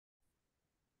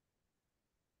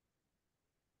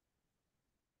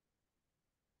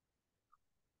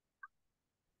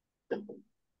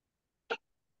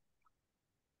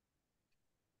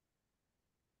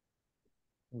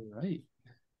All right,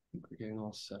 I think we're getting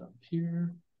all set up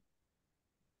here.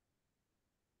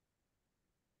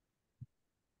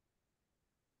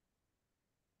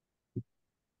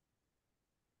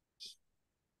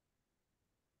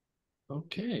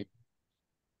 Okay.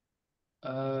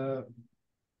 Uh,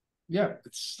 yeah,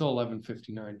 it's still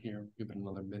 11:59 here. Give it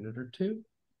another minute or two.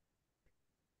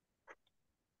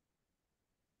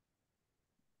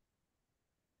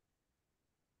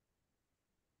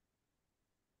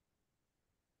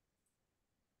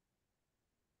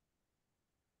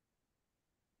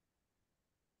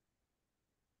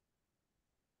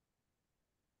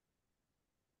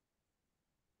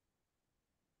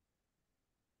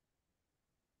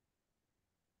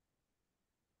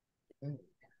 Okay.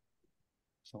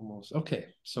 It's almost okay.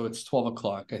 So it's 12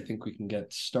 o'clock. I think we can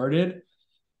get started.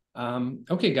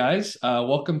 Okay, guys,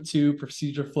 welcome to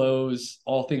ProcedureFlow's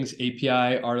All Things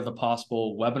API Art of the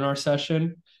Possible webinar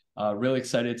session. Really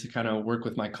excited to kind of work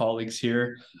with my colleagues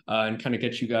here and kind of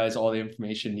get you guys all the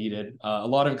information needed. A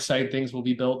lot of exciting things will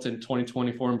be built in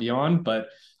 2024 and beyond, but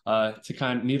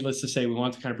needless to say, we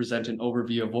want to kind of present an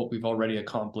overview of what we've already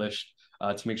accomplished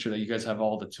to make sure that you guys have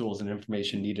all the tools and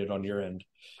information needed on your end.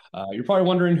 You're probably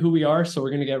wondering who we are, so we're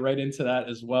going to get right into that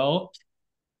as well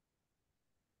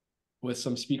with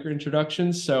some speaker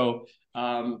introductions. So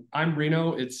I'm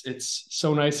Rino. It's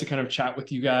so nice to kind of chat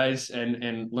with you guys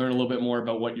and learn a little bit more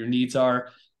about what your needs are.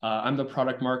 I'm the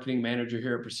product marketing manager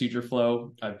here at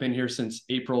ProcedureFlow. I've been here since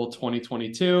April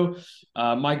 2022.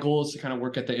 My goal is to kind of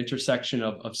work at the intersection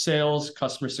of sales,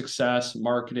 customer success,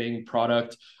 marketing,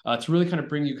 product, to really kind of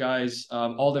bring you guys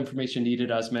all the information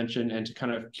needed, as mentioned, and to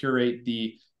kind of curate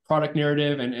the product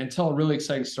narrative and tell a really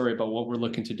exciting story about what we're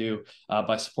looking to do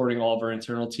by supporting all of our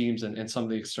internal teams and some of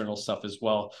the external stuff as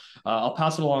well. I'll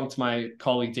pass it along to my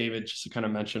colleague, David, just to kind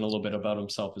of mention a little bit about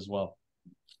himself as well.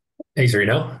 Thanks,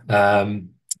 Reno.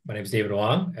 My name is David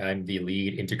Wong. I'm the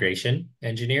lead integration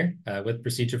engineer with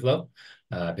ProcedureFlow.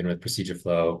 I've been with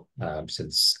ProcedureFlow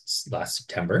since last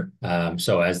September.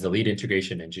 So as the lead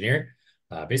integration engineer,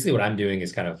 basically what I'm doing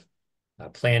is kind of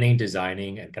planning,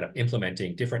 designing, and kind of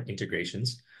implementing different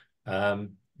integrations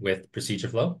with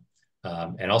ProcedureFlow,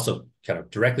 and also kind of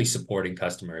directly supporting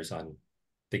customers on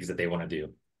things that they want to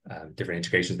do, different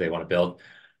integrations they want to build,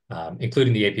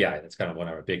 including the API. That's kind of one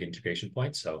of our big integration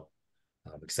points. So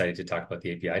I'm excited to talk about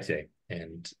the API today,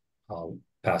 and I'll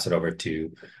pass it over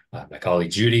to my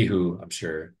colleague Judy, who I'm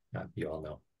sure you all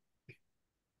know.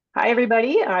 Hi,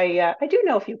 everybody. I do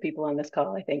know a few people on this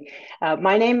call, I think.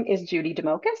 My name is Judy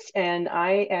Demokis, and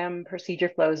I am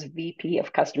ProcedureFlow's VP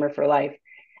of Customer for Life.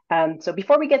 So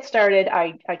before we get started,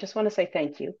 I just want to say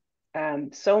thank you.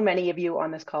 So many of you on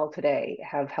this call today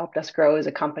have helped us grow as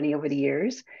a company over the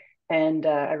years, and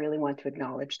I really want to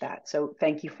acknowledge that. So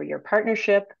thank you for your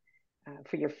partnership,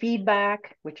 for your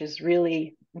feedback, which is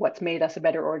really what's made us a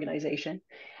better organization,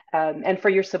 and for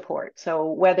your support. So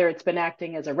whether it's been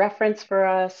acting as a reference for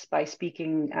us by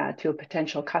speaking to a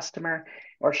potential customer,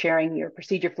 or sharing your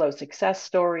ProcedureFlow success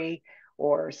story,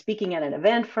 or speaking at an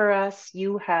event for us,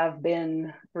 you have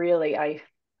been really, I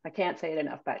can't say it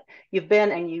enough, but you've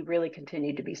been and you really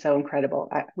continue to be so incredible.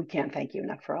 We can't thank you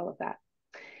enough for all of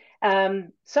that.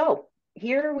 So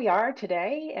here we are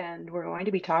today, and we're going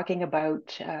to be talking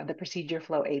about the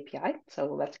ProcedureFlow API.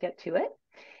 So let's get to it.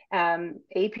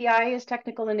 API is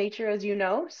technical in nature, as you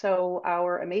know, so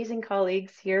our amazing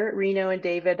colleagues here, Rino and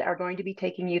David, are going to be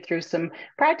taking you through some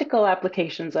practical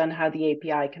applications on how the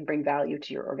API can bring value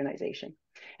to your organization.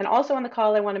 And also on the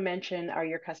call, I want to mention are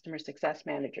your customer success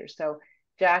managers. So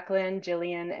Jacqueline,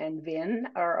 Jillian, and Vin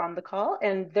are on the call,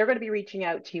 and they're going to be reaching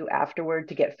out to you afterward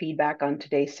to get feedback on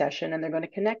today's session, and they're going to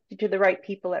connect you to the right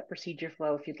people at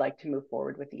ProcedureFlow if you'd like to move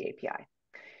forward with the API.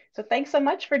 So thanks so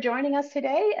much for joining us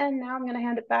today, and now I'm going to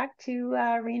hand it back to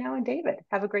Rino and David.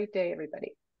 Have a great day,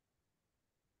 everybody.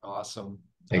 Awesome.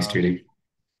 Thanks, Judy.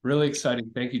 Really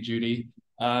exciting. Thank you, Judy.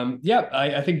 Yeah,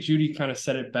 I think Judy kind of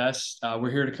said it best.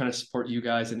 We're here to kind of support you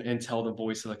guys and tell the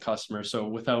voice of the customer. So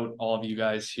without all of you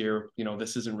guys here,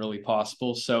 this isn't really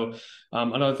possible. So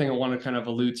another thing I want to kind of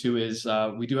allude to is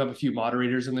we do have a few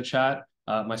moderators in the chat.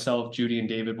 Myself, Judy, and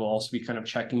David will also be kind of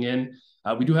checking in.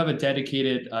 We do have a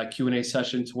dedicated Q&A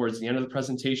session towards the end of the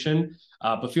presentation,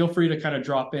 but feel free to kind of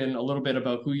drop in a little bit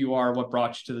about who you are, what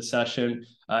brought you to the session.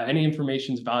 Any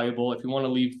information is valuable. If you want to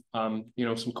leave,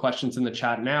 some questions in the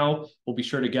chat now, we'll be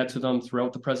sure to get to them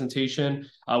throughout the presentation.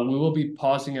 We will be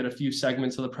pausing at a few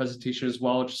segments of the presentation as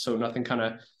well, just so nothing kind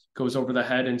of goes over the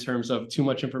head in terms of too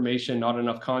much information, not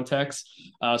enough context.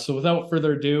 So without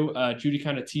further ado, Judy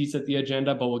kind of teased at the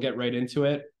agenda, but we'll get right into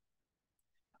it.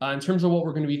 In terms of what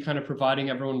we're going to be kind of providing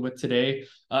everyone with today,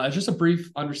 just a brief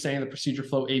understanding of the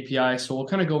ProcedureFlow API. So we'll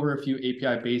kind of go over a few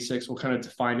API basics. We'll kind of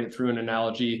define it through an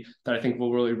analogy that I think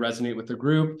will really resonate with the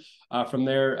group. From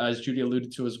there, as Judy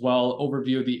alluded to as well,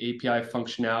 overview of the API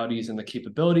functionalities and the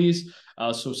capabilities.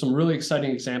 So some really exciting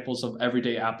examples of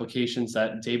everyday applications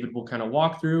that David will kind of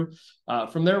walk through.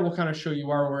 From there, we'll kind of show you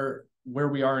where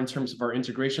we are in terms of our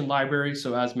integration library.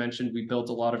 So as mentioned, we built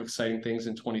a lot of exciting things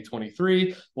in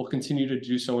 2023. We'll continue to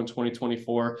do so in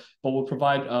 2024, but we'll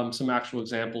provide some actual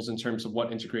examples in terms of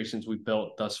what integrations we've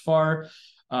built thus far.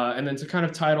 And then to kind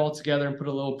of tie it all together and put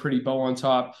a little pretty bow on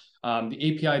top,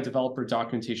 the API Developer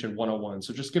Documentation 101.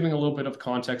 So just giving a little bit of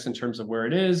context in terms of where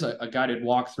it is, a guided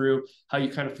walkthrough, how you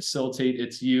kind of facilitate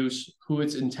its use, who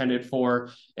it's intended for,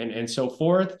 and so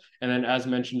forth. And then as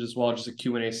mentioned as well, just a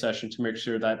Q&A session to make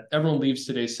sure that everyone leaves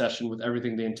today's session with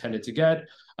everything they intended to get,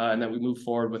 and that we move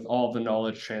forward with all of the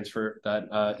knowledge transfer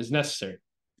that is necessary.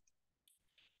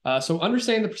 So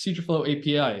understanding the ProcedureFlow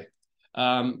API.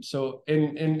 So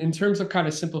in terms of kind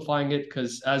of simplifying it,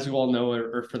 because as you all know,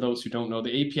 or for those who don't know, the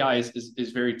API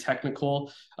is very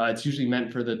technical. It's usually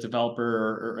meant for the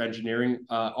developer or engineering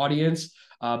audience.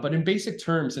 But in basic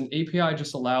terms, an API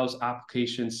just allows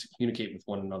applications to communicate with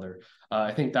one another.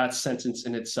 I think that sentence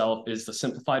in itself is the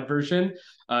simplified version.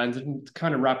 And to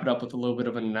kind of wrap it up with a little bit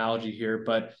of an analogy here,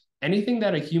 but anything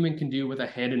that a human can do with a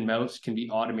hand and mouse can be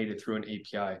automated through an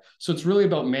API. So it's really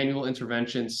about manual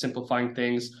intervention, simplifying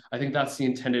things. I think that's the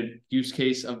intended use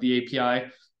case of the API.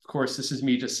 Of course, this is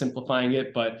me just simplifying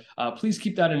it, but please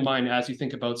keep that in mind as you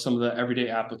think about some of the everyday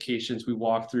applications we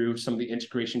walk through, some of the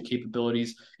integration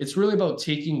capabilities. It's really about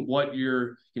taking what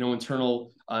your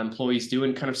internal employees do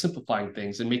and kind of simplifying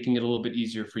things and making it a little bit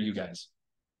easier for you guys.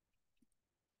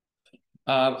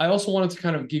 I also wanted to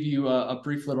kind of give you a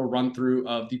brief little run through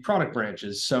of the product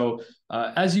branches. So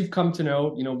as you've come to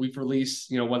know, we've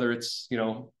released, whether it's,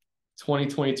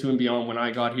 2022 and beyond when I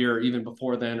got here, or even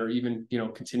before then, or even,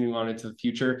 continuing on into the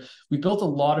future, we built a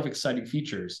lot of exciting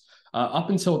features. Up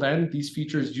until then, these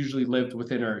features usually lived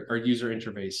within our user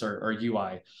interface, our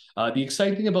UI. The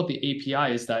exciting thing about the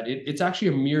API is that it's actually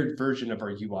a mirrored version of our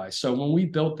UI. So when we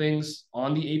build things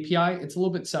on the API, it's a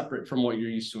little bit separate from what you're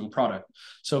used to in product.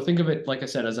 So think of it, like I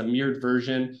said, as a mirrored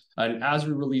version. And as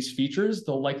we release features,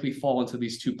 they'll likely fall into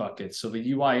these two buckets. So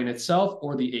the UI in itself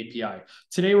or the API.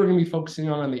 Today, we're going to be focusing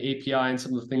on the API and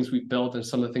some of the things we've built and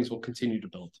some of the things we'll continue to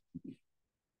build.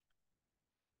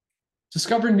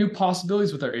 Discover new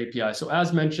possibilities with our API. So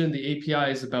as mentioned, the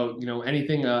API is about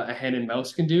anything a hand and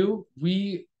mouse can do.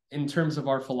 We, in terms of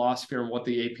our philosophy on what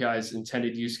the API's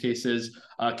intended use cases,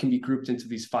 can be grouped into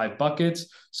these 5 buckets.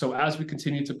 So as we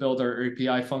continue to build our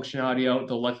API functionality out,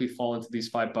 they'll likely fall into these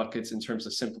 5 buckets in terms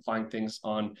of simplifying things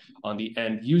on the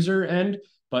end user end.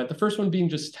 But the first one being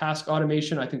just task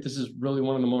automation. I think this is really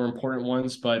one of the more important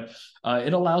ones, but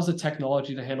it allows the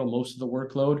technology to handle most of the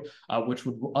workload, which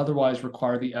would otherwise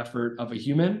require the effort of a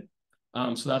human.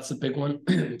 So that's the big one.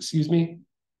 Excuse me.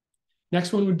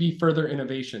 Next one would be further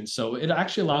innovation. So it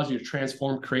actually allows you to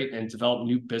transform, create, and develop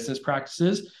new business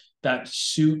practices that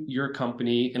suit your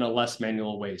company in a less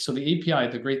manual way. So the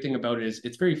API, the great thing about it is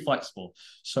it's very flexible.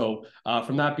 So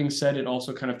from that being said, it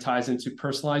also kind of ties into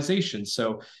personalization.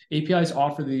 So APIs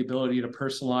offer the ability to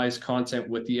personalize content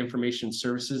with the information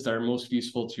services that are most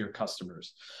useful to your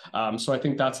customers. So I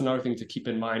think that's another thing to keep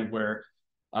in mind where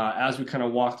as we kind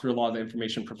of walk through a lot of the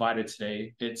information provided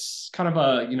today, it's kind of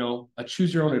a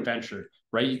choose your own adventure,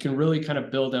 right? You can really kind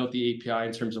of build out the API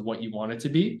in terms of what you want it to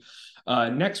be.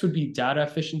 Next would be data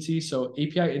efficiency. So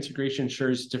API integration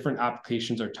ensures different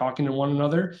applications are talking to one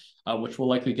another, which we'll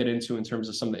likely get into in terms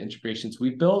of some of the integrations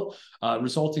we've built,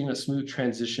 resulting in a smooth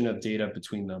transition of data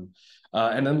between them.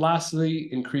 And then lastly,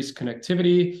 increased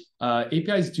connectivity.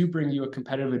 APIs do bring you a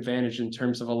competitive advantage in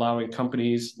terms of allowing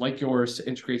companies like yours to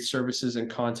integrate services and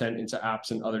content into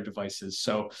apps and other devices.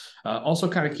 So also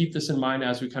kind of keep this in mind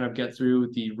as we kind of get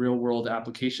through the real world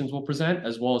applications we'll present,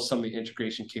 as well as some of the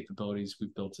integration capabilities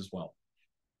we've built as well.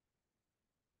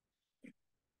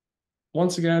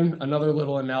 Once again, another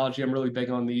little analogy. I'm really big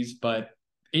on these, but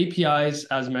APIs,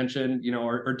 as mentioned,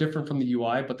 are different from the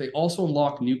UI, but they also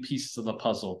unlock new pieces of the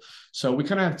puzzle. So we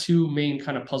kind of have 2 main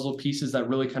kind of puzzle pieces that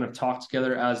really kind of talk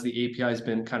together as the API has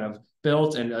been kind of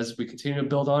built and as we continue to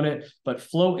build on it, but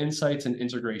flow insights and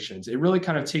integrations. It really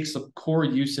kind of takes the core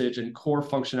usage and core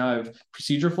functionality of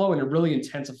ProcedureFlow and it really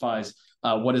intensifies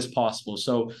what is possible.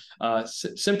 So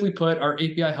simply put, our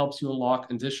API helps you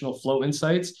unlock additional flow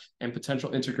insights and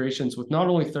potential integrations with not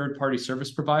only third-party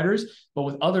service providers, but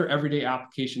with other everyday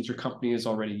applications your company is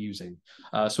already using.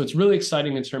 So it's really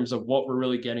exciting in terms of what we're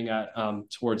really getting at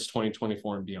towards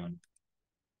 2024 and beyond.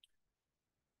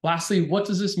 Lastly, what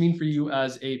does this mean for you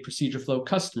as a ProcedureFlow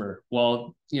customer?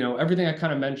 Well, everything I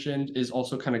kind of mentioned is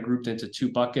also kind of grouped into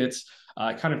two buckets.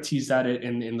 I kind of teased at it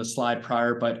in the slide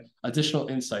prior, but additional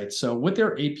insights. So with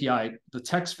their API, the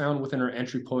text found within our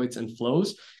entry points and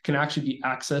flows can actually be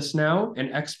accessed now and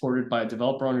exported by a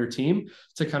developer on your team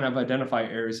to kind of identify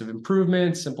areas of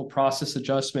improvement, simple process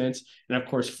adjustments, and of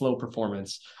course, flow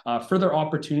performance. Further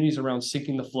opportunities around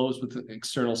syncing the flows with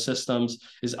external systems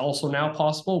is also now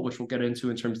possible, which we'll get into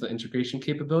in terms of the integration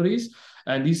capabilities.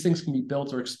 And these things can be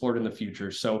built or explored in the future.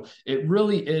 So it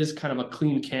really is kind of a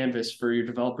clean canvas for your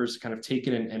developers to kind of take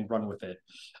it and run with it.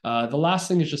 The last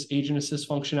thing is just agent assist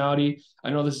functionality. I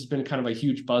know this has been kind of a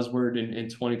huge buzzword in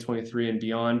 2023 and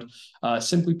beyond.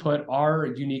 Simply put, our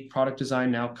unique product design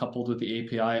now coupled with the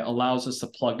API allows us to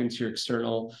plug into your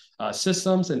external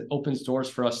systems and opens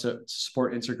doors for us to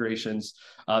support integrations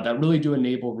that really do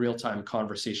enable real-time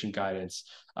conversation guidance.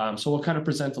 So we'll kind of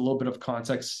present a little bit of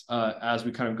context as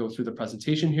we kind of go through the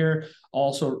presentation here.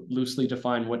 Also loosely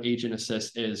define what agent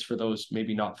assist is for those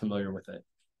maybe not familiar with it.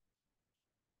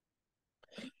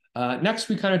 Next,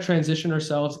 we kind of transition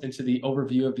ourselves into the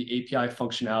overview of the API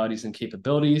functionalities and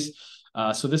capabilities.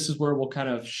 So this is where we'll kind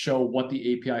of show what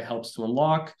the API helps to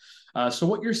unlock. So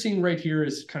what you're seeing right here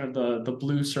is kind of the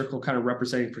blue circle kind of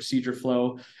representing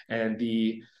ProcedureFlow, and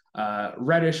the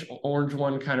reddish orange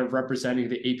one kind of representing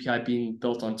the API being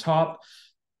built on top.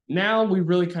 Now we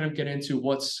really kind of get into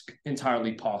what's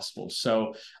entirely possible.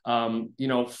 So,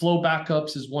 flow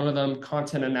backups is one of them,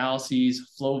 content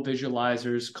analyses, flow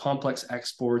visualizers, complex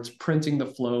exports, printing the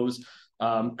flows,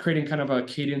 creating kind of a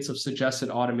cadence of suggested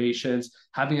automations,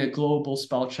 having a global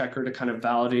spell checker to kind of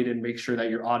validate and make sure that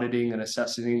you're auditing and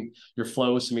assessing your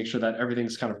flows to make sure that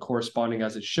everything's kind of corresponding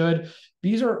as it should.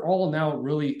 These are all now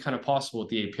really kind of possible with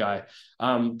the API.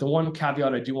 The one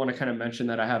caveat I do want to kind of mention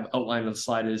that I have outlined on the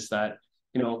slide is that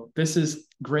this is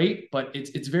great, but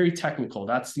it's very technical.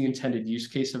 That's the intended use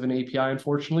case of an API,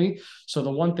 unfortunately. So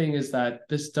the one thing is that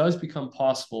this does become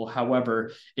possible.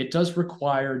 However, it does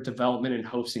require development and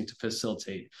hosting to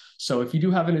facilitate. So if you do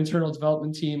have an internal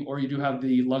development team, or you do have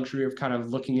the luxury of kind of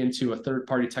looking into a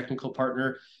third-party technical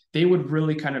partner, they would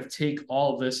really kind of take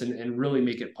all of this and really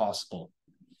make it possible.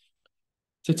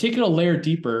 To take it a layer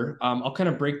deeper, I'll kind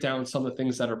of break down some of the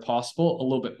things that are possible a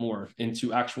little bit more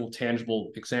into actual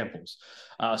tangible examples.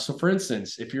 So for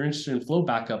instance, if you're interested in flow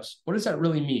backups, what does that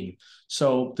really mean?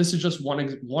 So this is just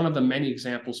one of the many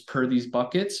examples per these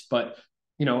buckets, but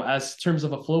as terms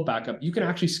of a flow backup, you can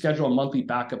actually schedule a monthly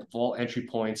backup of all entry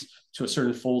points to a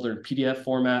certain folder in PDF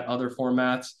format, other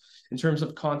formats. In terms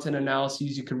of content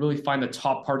analyses, you can really find the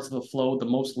top parts of the flow, the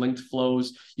most linked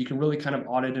flows. You can really kind of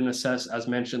audit and assess, as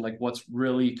mentioned, like what's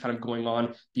really kind of going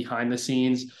on behind the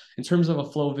scenes. In terms of a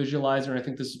flow visualizer, and I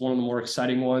think this is one of the more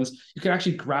exciting ones, you can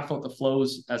actually graph out the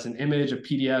flows as an image, a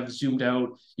PDF zoomed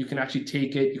out. You can actually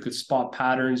take it, you could spot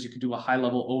patterns, you could do a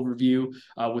high-level overview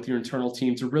with your internal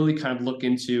team to really kind of look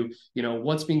into,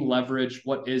 what's being leveraged,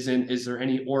 what isn't, is there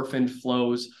any orphaned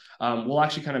flows? We'll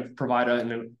actually kind of provide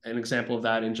an example of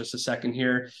that in just a second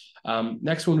here.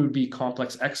 Next one would be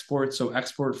complex exports. So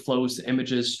export flows to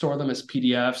images, store them as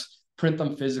PDFs, print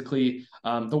them physically.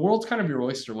 The world's kind of your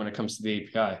oyster when it comes to the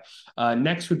API.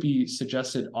 Next would be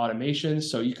suggested automation.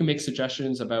 So you can make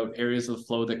suggestions about areas of the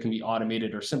flow that can be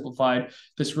automated or simplified.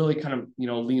 This really kind of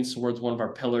leans towards one of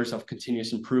our pillars of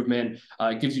continuous improvement.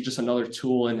 It gives you just another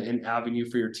tool and an avenue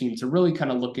for your team to really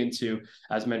kind of look into,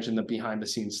 as mentioned, the behind the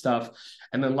scenes stuff.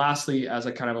 And then lastly, as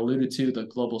I kind of alluded to, the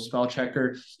global spell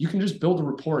checker, you can just build a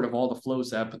report of all the flows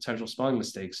that have potential spelling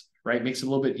mistakes, right? Makes it a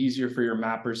little bit easier for your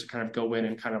mappers to kind of go in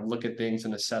and kind of look at things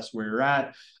and assess where you're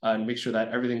at and make sure that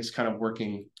everything's kind of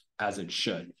working as it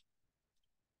should.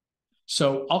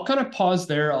 So I'll kind of pause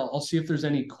there. I'll see if there's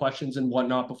any questions and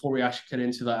whatnot before we actually get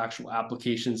into the actual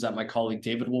applications that my colleague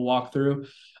David will walk through.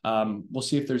 We'll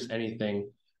see if there's anything.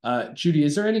 Judy,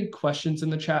 is there any questions in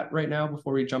the chat right now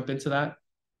before we jump into that?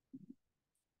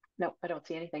 No, I don't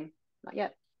see anything. Not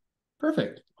yet.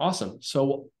 Perfect. Awesome.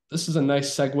 So this is a nice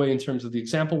segue in terms of the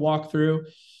example walkthrough.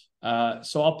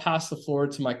 So I'll pass the floor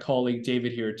to my colleague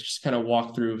David here to just kind of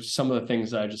walk through some of the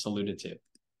things that I just alluded to.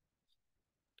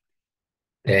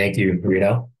 Thank you,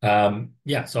 Rino. So I'm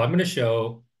going to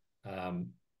show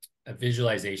a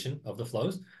visualization of the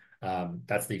flows.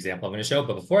 That's the example I'm going to show.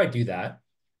 But before I do that,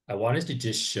 I wanted to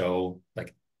just show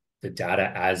like the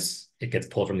data as it gets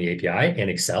pulled from the API in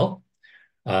Excel.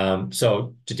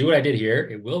 So to do what I did here,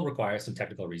 it will require some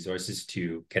technical resources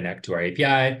to connect to our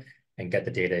API and get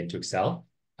the data into Excel.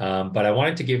 But I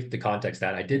wanted to give the context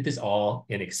that I did this all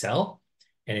in Excel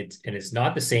And it's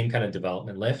not the same kind of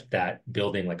development lift that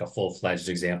building like a full-fledged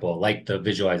example, like the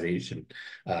visualization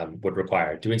would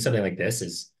require. Doing something like this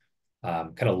is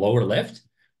kind of lower lift.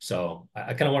 So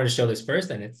I kind of wanted to show this first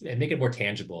and make it more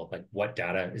tangible, like what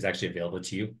data is actually available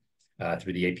to you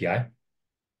through the API.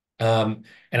 And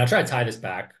I'll try to tie this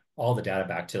back, all the data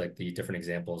back to like the different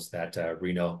examples that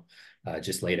Rino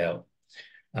just laid out.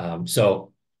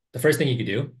 So the first thing you could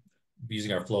do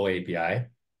using our Flow API,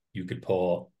 you could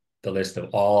pull the list of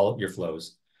all your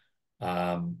flows.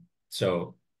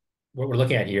 So what we're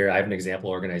looking at here, I have an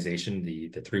example organization, the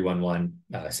 311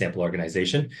 sample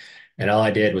organization. And all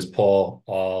I did was pull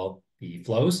all the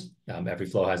flows. Every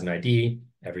flow has an ID,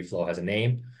 every flow has a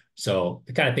name. So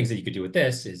the kind of things that you could do with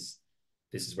this is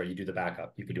where you do the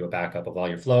backup. You could do a backup of all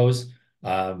your flows.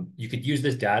 You could use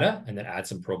this data and then add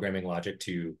some programming logic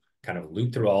to kind of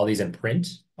loop through all these and print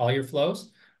all your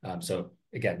flows. So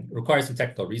again, it requires some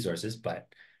technical resources, but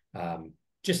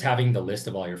just having the list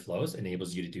of all your flows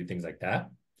enables you to do things like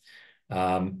that.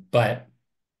 But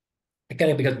it kind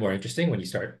of becomes more interesting when you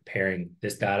start pairing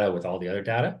this data with all the other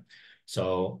data.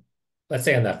 So let's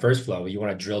say on that first flow, you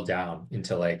want to drill down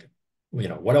into like,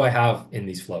 what do I have in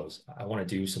these flows? I want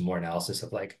to do some more analysis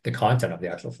of like the content of the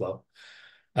actual flow.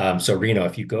 So Rino,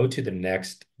 if you go to the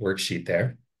next worksheet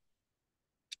there,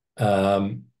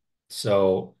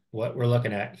 so what we're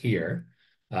looking at here,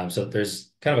 so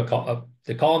there's kind of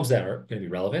the columns that are going to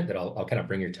be relevant that I'll kind of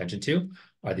bring your attention to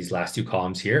are these last two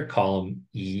columns here, column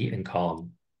E and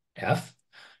column F.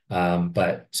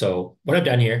 But so what I've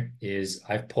done here is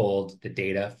I've pulled the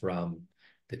data from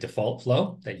the default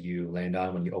flow that you land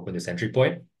on when you open this entry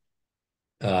point,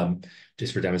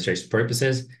 just for demonstration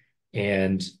purposes.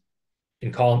 And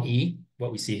in column E,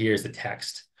 what we see here is the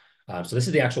text. So this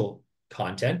is the actual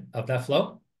content of that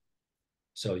flow.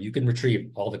 So you can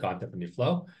retrieve all the content from your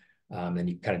flow, and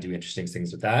you kind of do interesting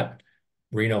things with that.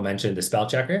 Rino mentioned the spell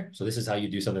checker. So this is how you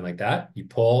do something like that. You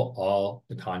pull all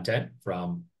the content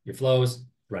from your flows,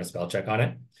 run a spell check on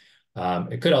it.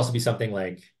 It could also be something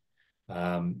like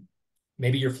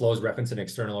maybe your flows reference an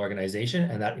external organization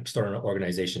and that external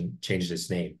organization changes its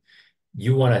name.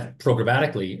 You want to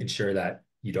programmatically ensure that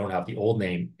you don't have the old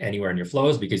name anywhere in your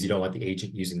flows because you don't want the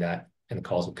agent using that in the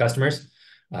calls with customers.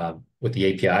 With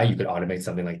the API, you could automate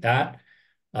something like that.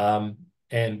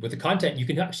 And with the content, you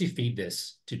can actually feed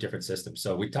this to different systems.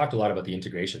 So we talked a lot about the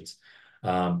integrations,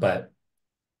 but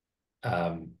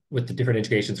with the different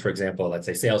integrations, for example, let's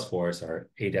say Salesforce or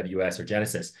AWS or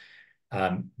Genesis,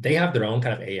 they have their own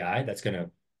kind of AI that's going to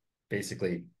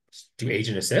basically do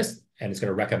agent assist, and it's going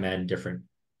to recommend different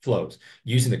flows.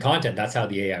 Using the content, that's how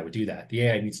the AI would do that. The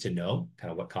AI needs to know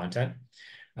kind of what content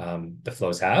the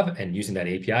flows have, and using that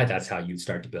API, that's how you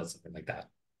start to build something like that.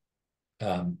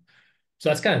 So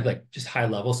that's kind of like just high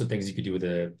level, some things you could do with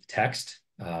the text,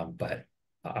 but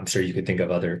I'm sure you could think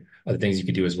of other things you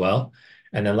could do as well.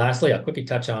 And then lastly, I'll quickly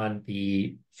touch on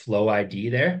the flow ID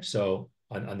there. So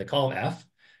on the column F,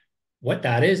 what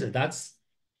that is, that's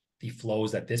the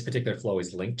flows that this particular flow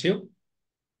is linked to.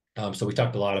 So we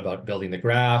talked a lot about building the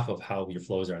graph of how your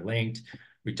flows are linked.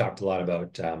 We talked a lot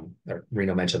about,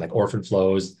 Rino mentioned like orphan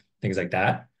flows, things like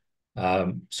that.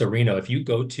 So Rino, if you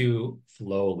go to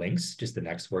flow links, just the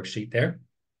next worksheet there.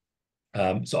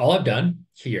 So all I've done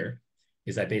here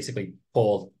is I basically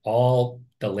pulled all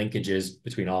the linkages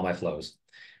between all my flows.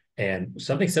 And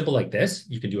something simple like this,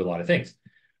 you can do a lot of things.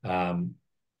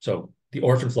 So the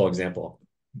orphan flow example,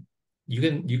 you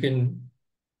can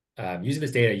using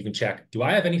this data, you can check, do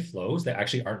I have any flows that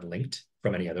actually aren't linked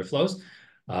from any other flows?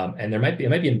 And it might be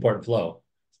an important flow.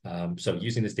 So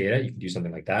using this data, you can do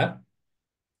something like that.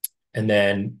 And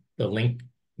then the link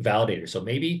validator. So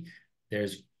maybe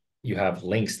you have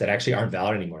links that actually aren't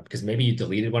valid anymore because maybe you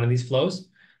deleted one of these flows.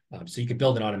 So you could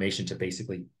build an automation to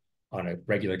basically, on a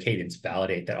regular cadence,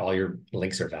 validate that all your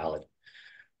links are valid.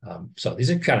 So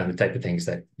these are kind of the type of things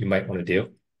that you might want to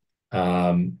do.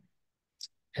 And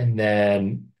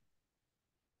then,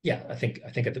 yeah, I think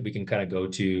that we can kind of go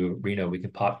to Rino. We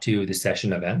can pop to the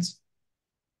session events.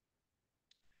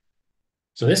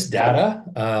 So this data,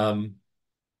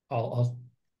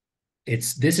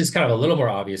 this is kind of a little more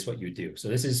obvious what you do. So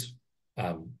this is,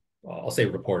 I'll say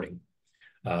reporting.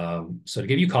 So to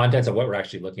give you context of what we're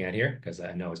actually looking at here, because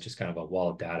I know it's just kind of a wall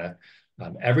of data.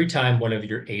 Every time one of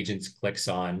your agents clicks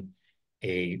on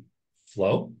a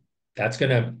flow, that's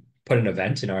going to put an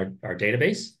event in our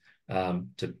database.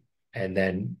 And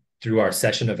then through our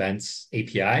session events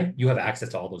API, you have access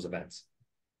to all those events.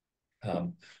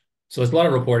 So there's a lot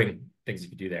of reporting things you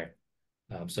can do there.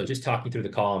 So just talking through the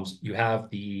columns, you have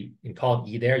in column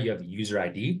E there, you have the user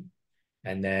ID,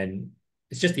 and then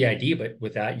it's just the ID, but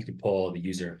with that, you can pull the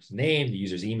user's name, the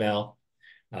user's email.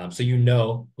 So you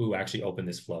know who actually opened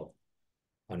this flow.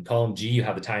 On column G, you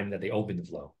have the time that they opened the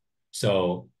flow.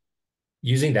 So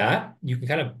using that, you can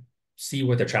kind of see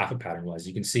what their traffic pattern was.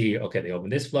 You can see, okay, they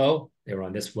opened this flow, they were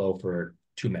on this flow for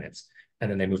 2 minutes,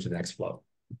 and then they moved to the next flow.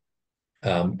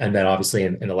 And then obviously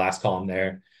in the last column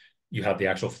there, you have the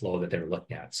actual flow that they were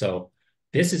looking at. So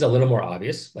this is a little more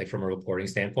obvious, like from a reporting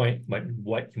standpoint,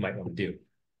 what you might want to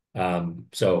do.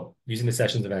 So using the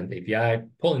sessions event API,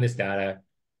 pulling this data,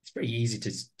 it's pretty easy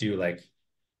to do. Like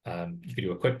you could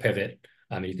do a quick pivot.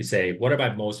 You could say, what are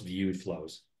my most viewed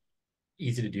flows?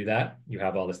 Easy to do that. You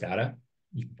have all this data.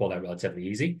 You can pull that relatively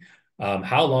easy.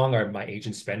 How long are my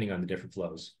agents spending on the different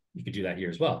flows? You could do that here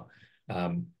as well.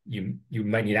 You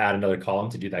might need to add another column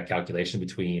to do that calculation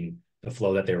between the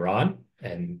flow that they were on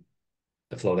and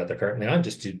the flow that they're currently on,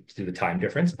 just to do the time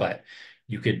difference. But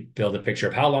you could build a picture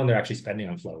of how long they're actually spending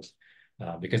on flows,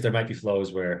 because there might be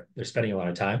flows where they're spending a lot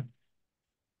of time,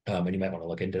 and you might want to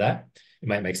look into that. It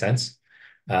might make sense.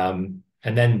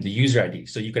 And then the user ID.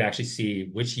 So you can actually see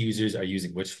which users are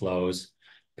using which flows,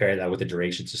 pair that with the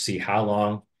duration to see how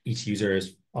long each user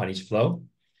is on each flow.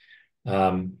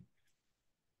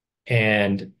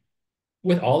 And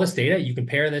with all this data, you can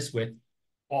pair this with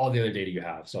all the other data you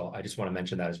have. So I just want to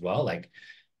mention that as well. Like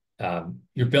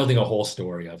you're building a whole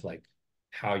story of like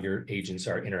how your agents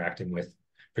are interacting with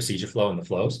ProcedureFlow and the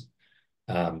flows.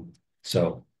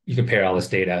 So you can pair all this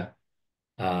data.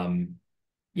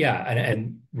 Yeah,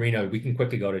 and Reno, we can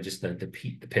quickly go to just the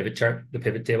pivot chart, the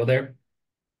pivot table there.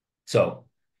 So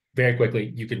very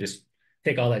quickly, you can just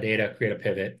take all that data, create a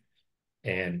pivot,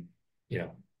 and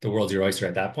the world's your oyster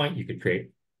at that point. You could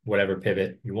create whatever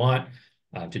pivot you want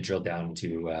to drill down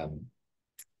into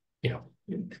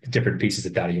different pieces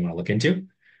of data you want to look into.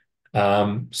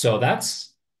 So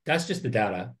that's just the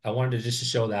data. I wanted to just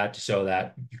show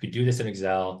that you could do this in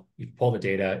Excel. You can pull the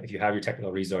data. If you have your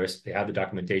technical resource, they have the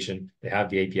documentation, they have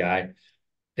the API,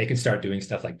 they can start doing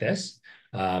stuff like this.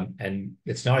 And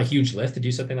it's not a huge lift to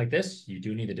do something like this. You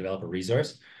do need to develop a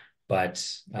resource, but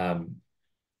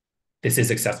this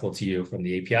is accessible to you from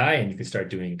the API, and you can start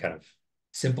doing kind of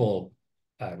simple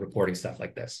reporting stuff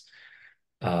like this.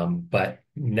 But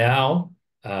now,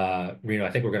 Reno, I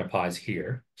think we're going to pause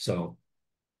here. So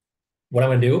what I'm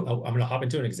going to do, I'm going to hop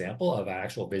into an example of an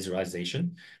actual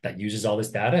visualization that uses all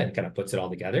this data and kind of puts it all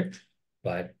together.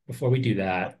 But before we do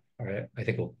that, all right, I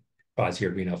think we'll pause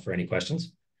here, Reno, for any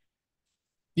questions.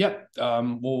 Yep.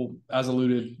 Well, as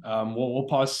alluded, we'll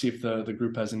pause to see if the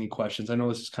group has any questions. I know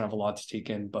this is kind of a lot to take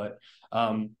in, but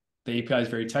the API is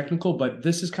very technical, but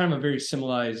this is kind of a very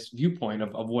similarized viewpoint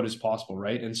of what is possible,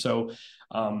 right? And so,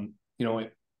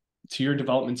 to your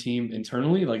development team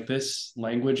internally, like this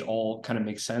language all kind of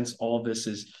makes sense. All of this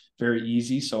is very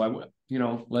easy. So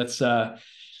let's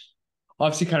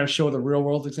obviously kind of show the real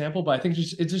world example, but I think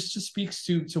it just speaks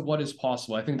to what is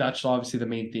possible. I think that's obviously the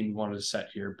main theme we wanted to set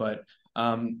here, but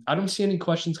I don't see any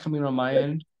questions coming on my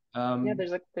end. Yeah,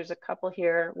 there's a couple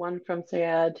here. One from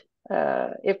Syed.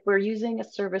 If we're using a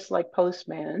service like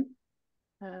Postman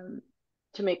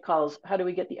to make calls, how do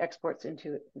we get the exports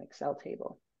into an Excel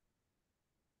table?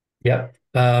 Yep.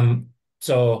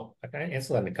 So I kind of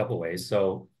answer that in a couple of ways.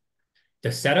 So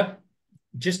the setup,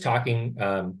 just talking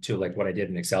to like what I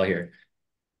did in Excel here,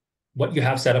 what you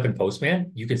have set up in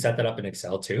Postman, you can set that up in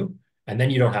Excel too. And then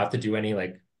you don't have to do any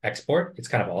like export. It's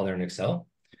kind of all there in Excel.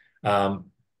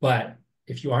 But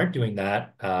if you aren't doing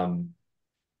that,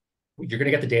 you're going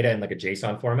to get the data in like a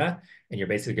JSON format, and you're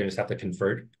basically going to just have to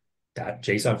convert that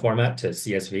JSON format to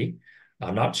CSV.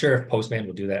 I'm not sure if Postman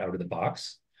will do that out of the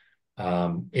box.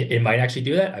 It might actually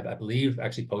do that. I believe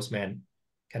actually Postman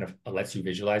kind of lets you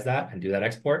visualize that and do that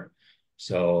export.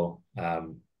 So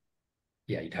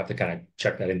yeah, you'd have to kind of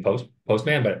check that in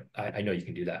Postman, but I know you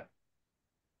can do that.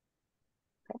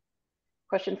 Okay.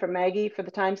 Question from Maggie. For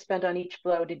the time spent on each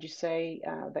flow, did you say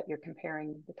that you're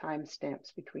comparing the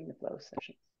timestamps between the flow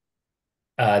sessions?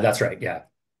 That's right, yeah.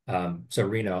 So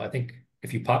Reno, I think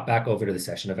if you pop back over to the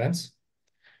session events,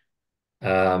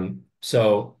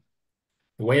 so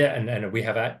the way that, and we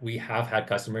have had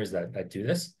customers that do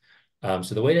this.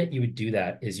 So the way that you would do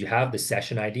that is you have the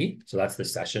session ID. So that's the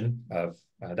session of,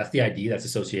 that's the ID that's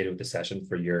associated with the session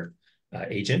for your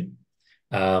agent.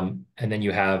 And then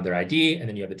you have their ID, and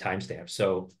then you have the timestamp.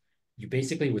 So you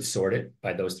basically would sort it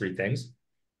by those three things.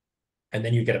 And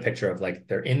then you get a picture of like,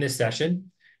 they're in this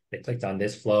session, they clicked on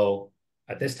this flow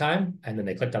at this time, and then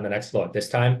they clicked on the next flow at this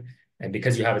time. And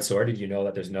because you have it sorted, you know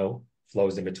that there's no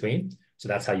flows in between. So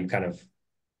that's how you kind of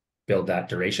build that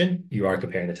duration. You are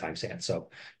comparing the timestamp. So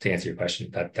to answer your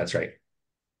question, that's right.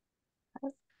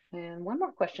 And one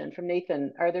more question from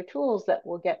Nathan. Are there tools that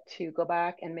will get to go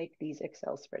back and make these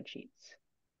Excel spreadsheets?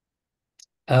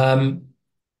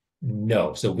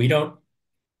 No, so we don't,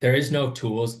 there is no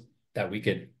tools that we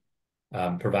could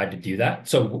provide to do that.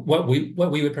 So what we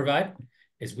would provide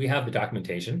is we have the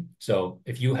documentation. So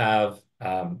if you have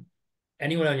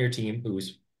anyone on your team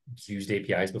who's used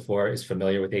APIs before, is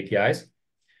familiar with APIs,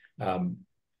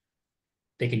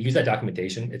 they can use that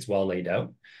documentation. It's well laid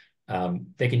out.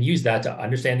 They can use that to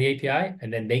understand the API,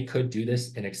 and then they could do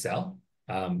this in Excel.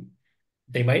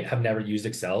 They might have never used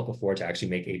Excel before to actually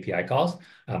make API calls.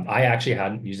 I actually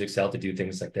hadn't used Excel to do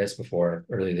things like this before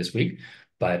earlier this week,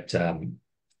 but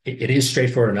it is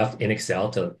straightforward enough in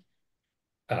Excel to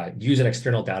use an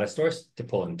external data source to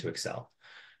pull it into Excel.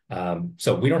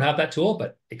 So we don't have that tool,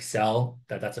 but Excel,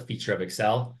 that's a feature of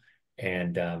Excel.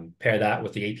 And pair that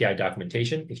with the API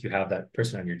documentation. If you have that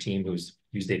person on your team who's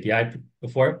used API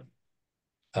before,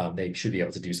 they should be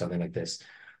able to do something like this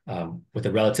with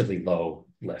a relatively low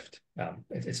lift.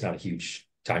 It's not a huge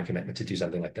time commitment to do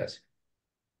something like this.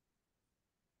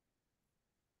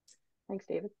 Thanks,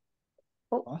 David.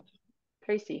 Oh,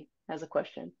 Tracy has a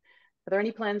question. Are there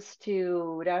any plans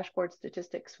to dashboard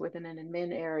statistics within an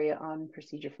admin area on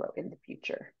ProcedureFlow in the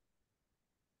future?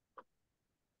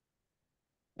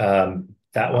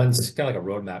 That one's kind of like a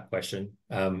roadmap question.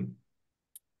 I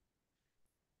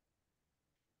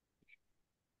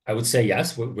would say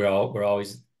yes. We're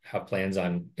always have plans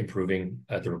on improving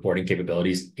the reporting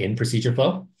capabilities in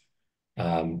ProcedureFlow.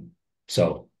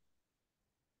 So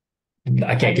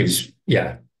I can't give you,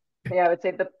 yeah. Yeah, I would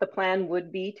say the plan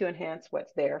would be to enhance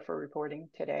what's there for reporting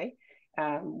today.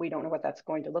 We don't know what that's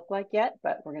going to look like yet,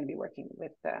 but we're going to be working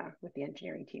with the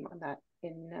engineering team on that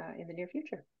in the near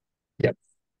future. Yep.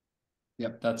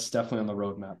 Yep, that's definitely on the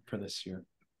roadmap for this year.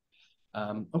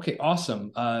 Okay,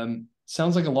 awesome.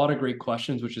 Sounds like a lot of great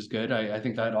questions, which is good. I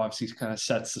think that obviously kind of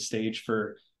sets the stage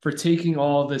for taking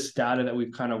all this data that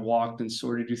we've kind of walked and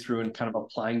sorted you through and kind of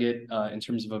applying it in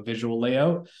terms of a visual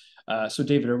layout. So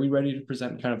David, are we ready to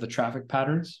present kind of the traffic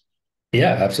patterns?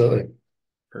 Yeah, absolutely.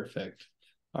 Perfect.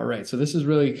 All right, so this is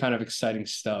really kind of exciting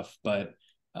stuff, but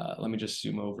let me just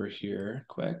zoom over here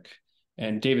quick.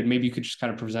 And David, maybe you could just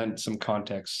kind of present some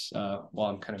context while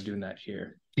I'm kind of doing that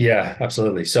here. Yeah,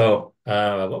 absolutely. So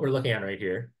what we're looking at right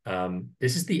here,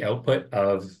 this is the output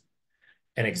of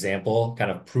an example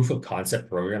kind of proof of concept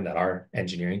program that our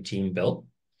engineering team built.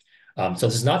 So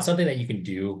this is not something that you can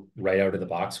do right out of the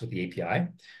box with the API.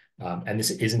 And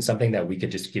this isn't something that we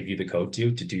could just give you the code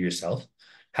to do yourself.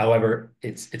 However,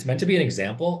 it's meant to be an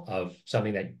example of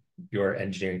something that your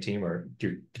engineering team or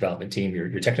your development team,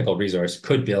 your technical resource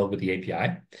could build with the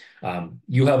API.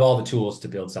 You have all the tools to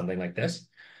build something like this.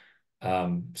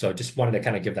 So I just wanted to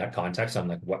kind of give that context on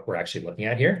like what we're actually looking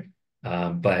at here.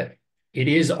 But it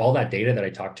is all that data that I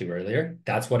talked to earlier.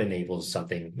 That's what enables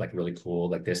something like really cool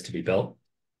like this to be built.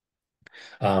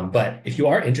 But if you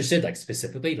are interested, like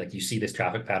specifically, like you see this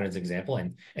traffic patterns example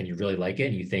and you really like it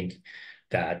and you think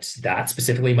that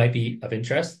specifically might be of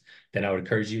interest, then I would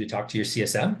encourage you to talk to your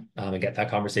CSM and get that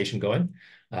conversation going.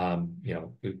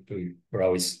 We're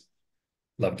always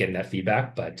love getting that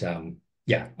feedback, but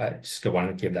yeah, I just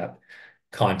wanted to give that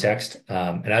context.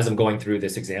 And as I'm going through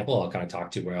this example, I'll kind of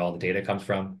talk to where all the data comes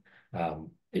from.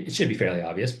 It should be fairly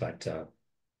obvious, but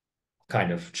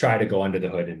kind of try to go under the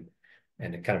hood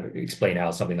and kind of explain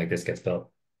how something like this gets built.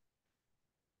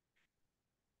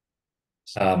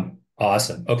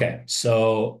 Awesome. Okay,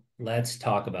 so let's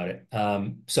talk about it.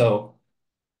 So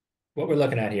what we're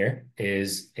looking at here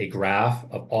is a graph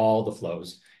of all the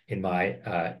flows in my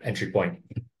entry point,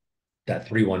 that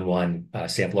 311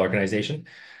 sample organization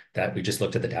that we just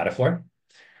looked at the data for.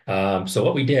 So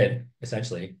what we did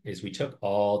essentially is we took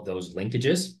all those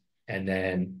linkages and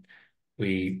then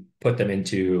we put them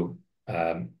into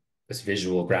this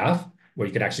visual graph where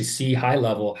you could actually see high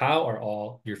level, how are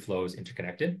all your flows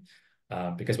interconnected?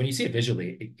 Because when you see it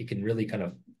visually, it can really kind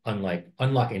of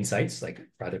unlock insights like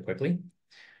rather quickly.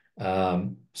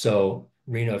 So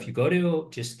Rino, if you go to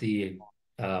just the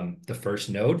first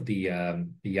node, the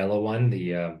yellow one,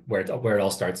 the where it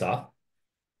all starts off.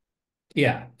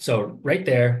 Yeah, so right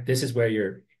there, this is where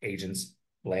your agents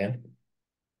land.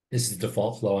 This is the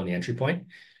default flow on the entry point.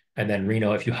 And then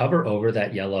Rino, if you hover over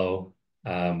that yellow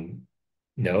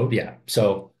node, yeah.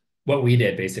 So what we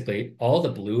did basically, all the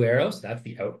blue arrows, that's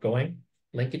the outgoing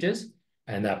linkages,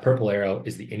 and that purple arrow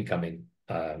is the incoming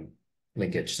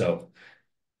linkage. So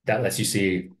that lets you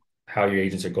see how your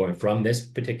agents are going from this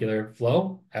particular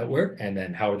flow outward, and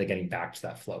then how are they getting back to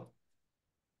that flow.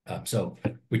 So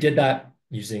we did that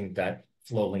using that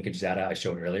flow linkage data I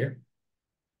showed earlier.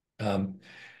 And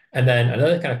then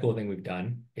another kind of cool thing we've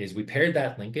done is we paired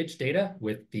that linkage data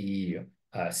with the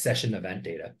session event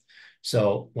data.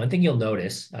 So one thing you'll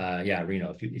notice, yeah,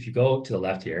 Reno, if you go to the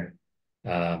left here,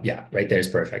 yeah, right there is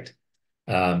perfect.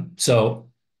 So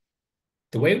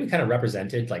the way we kind of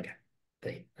represented, like,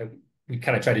 the, we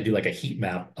kind of try to do like a heat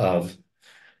map of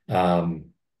um,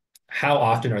 how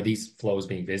often are these flows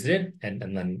being visited, and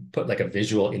then put like a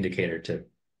visual indicator to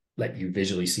let you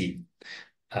visually see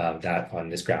that on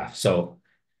this graph. So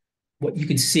what you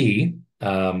can see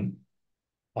on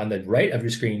the right of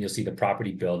your screen, you'll see the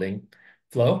property building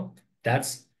flow.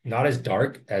 That's not as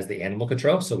dark as the animal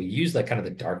control. So we use like kind of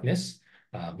the darkness,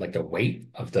 like the weight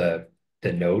of the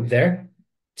node there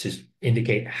to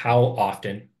indicate how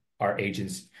often our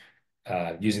agents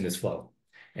using this flow.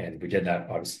 And we did that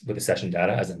obviously with the session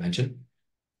data, as I mentioned.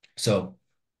 So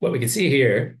what we can see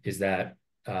here is that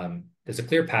there's a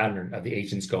clear pattern of the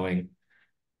agents going.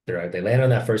 They land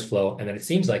on that first flow, and then it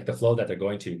seems like the flow that they're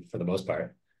going to, for the most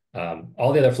part,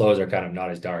 all the other flows are kind of not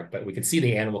as dark, but we can see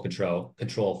the animal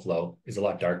control flow is a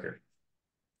lot darker.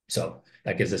 So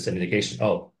that gives us an indication,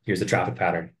 oh, here's the traffic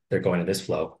pattern. They're going to this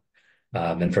flow.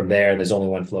 And from there, there's only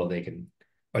one flow they can,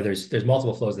 or there's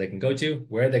multiple flows they can go to.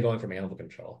 Where are they going from animal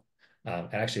control?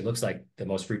 It actually looks like the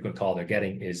most frequent call they're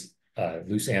getting is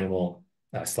loose animal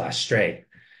 / stray.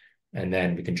 And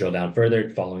then we can drill down further,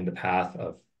 following the path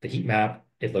of the heat map.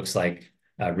 It looks like,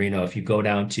 Reno, if you go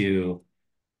down to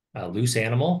loose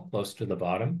animal, close to the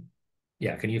bottom,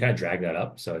 yeah, can you kind of drag that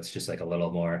up? So it's just like a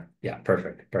little more, yeah,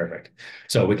 perfect.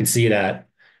 So we can see that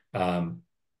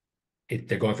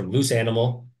they're going from loose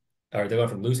animal, or they're going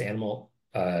from loose animal,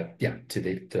 yeah, to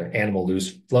the animal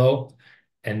loose flow.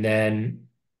 And then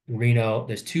Reno,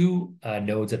 there's two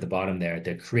nodes at the bottom there,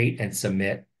 the create and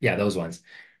submit. Yeah, those ones.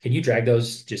 Can you drag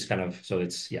those just kind of so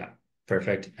it's, yeah,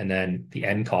 perfect. And then the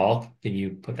end call, can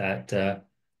you put that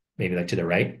maybe like to the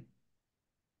right?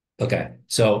 Okay,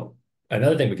 so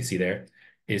another thing we can see there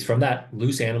is from that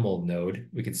loose animal node,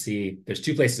 we can see there's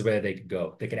two places where they could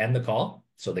go. They can end the call,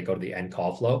 so they go to the end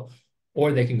call flow,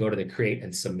 or they can go to the create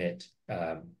and submit.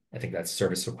 I think that's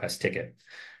service request ticket.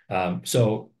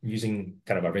 So using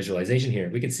kind of our visualization here,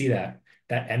 we can see that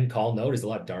that end call node is a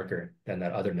lot darker than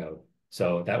that other node.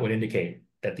 So that would indicate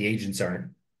that the agents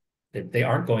they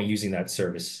aren't going using that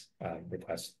service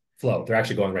request flow. They're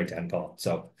actually going right to end call.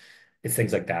 So it's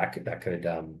things like that that could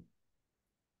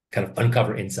kind of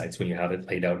uncover insights when you have it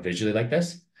laid out visually like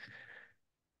this.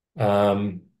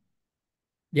 Yeah,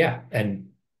 and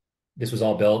this was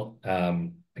all built,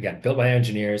 again, built by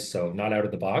engineers, so not out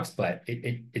of the box, but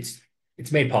it's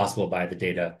made possible by the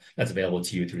data that's available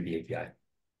to you through the API.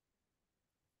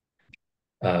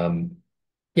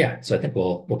 Yeah, so I think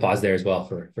we'll pause there as well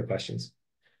for questions.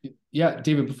 Yeah,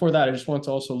 David, before that, I just wanted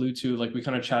to also allude to, like, we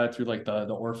kind of chatted through like the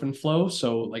orphan flow.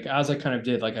 So like, as I kind of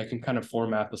did, like, I can kind of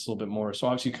format this a little bit more. So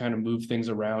obviously kind of move things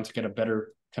around to get a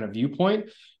better kind of viewpoint,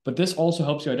 but this also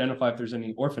helps you identify if there's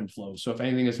any orphan flow. So if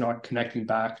anything is not connecting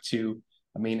back to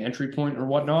a main entry point or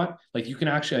whatnot, like, you can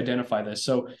actually identify this.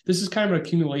 So this is kind of an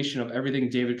accumulation of everything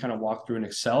David kind of walked through in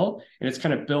Excel, and it's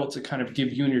kind of built to kind of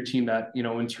give you and your team that,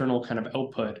 internal kind of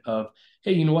output of,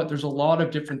 hey, you know what, there's a lot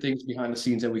of different things behind the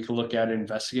scenes that we can look at and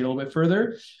investigate a little bit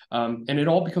further. And it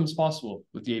all becomes possible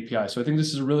with the API. So I think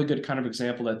this is a really good kind of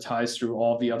example that ties through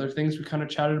all the other things we kind of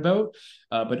chatted about.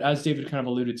 But as David kind of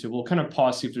alluded to, we'll kind of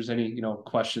pause, see if there's any,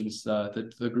 questions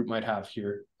that the group might have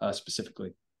here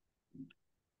specifically.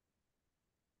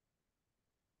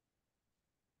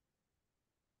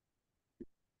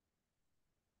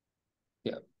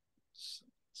 Yeah, so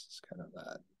this is kind of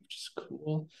that, which is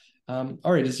cool. All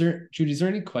right, Judy, is there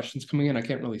any questions coming in? I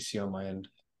can't really see on my end.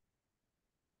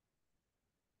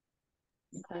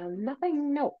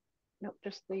 Nothing, no,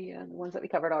 just the ones that we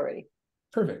covered already.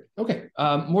 Perfect. Okay.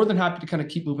 More than happy to kind of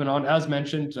keep moving on. As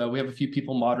mentioned, we have a few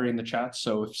people moderating the chat.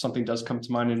 So if something does come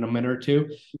to mind in a minute or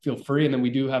two, feel free. And then we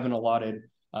do have an allotted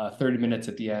 30 minutes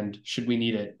at the end, should we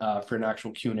need it, for an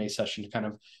actual Q&A session to kind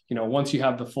of, once you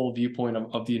have the full viewpoint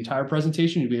of the entire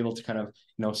presentation, you'll be able to kind of,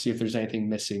 see if there's anything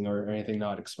missing or anything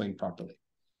not explained properly.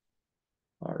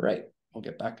 All right. We'll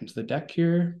get back into the deck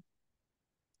here.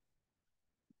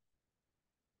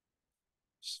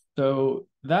 So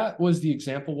that was the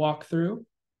example walkthrough.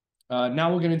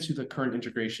 Now we'll get into the current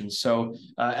integrations. So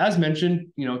as mentioned,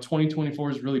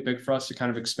 2024 is really big for us to kind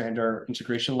of expand our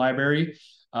integration library.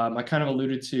 I kind of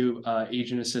alluded to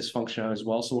agent assist functionality as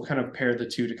well. So we'll kind of pair the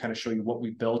two to kind of show you what we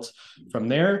built from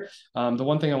there. The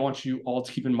one thing I want you all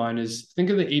to keep in mind is think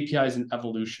of the API as an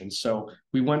evolution. So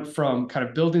we went from kind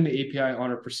of building the API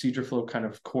on our ProcedureFlow kind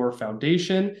of core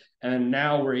foundation, and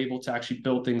now we're able to actually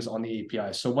build things on the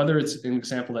API. So whether it's an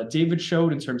example that David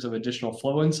showed in terms of additional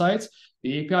flow insights,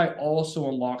 the API also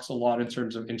unlocks a lot in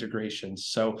terms of integrations.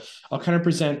 So I'll kind of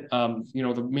present,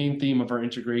 the main theme of our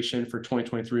integration for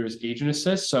 2023 was Agent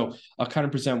Assist. So I'll kind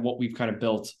of present what we've kind of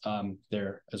built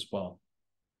there as well.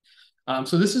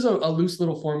 So this is a loose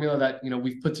little formula that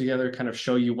we've put together, kind of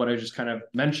show you what I just kind of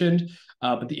mentioned.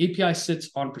 But the API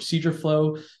sits on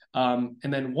ProcedureFlow.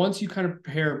 And then once you kind of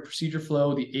pair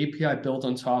ProcedureFlow, the API built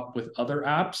on top with other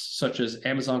apps such as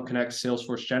Amazon Connect,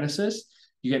 Salesforce, Genesis,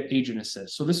 you get Agent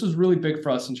Assist. So this was really big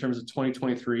for us in terms of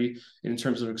 2023, in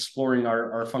terms of exploring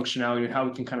our functionality and how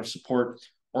we can kind of support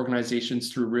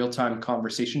organizations through real-time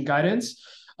conversation guidance.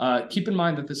 Keep in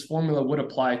mind that this formula would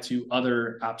apply to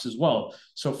other apps as well.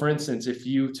 So for instance, if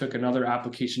you took another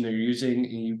application that you're using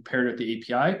and you paired it with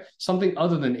the API, something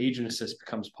other than Agent Assist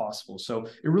becomes possible. So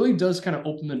it really does kind of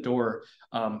open the door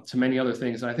to many other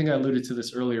things. And I think I alluded to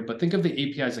this earlier, but think of the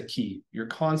API as a key. You're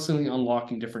constantly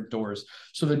unlocking different doors.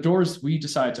 So the doors we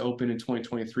decided to open in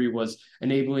 2023 was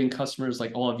enabling customers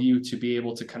like all of you to be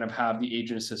able to kind of have the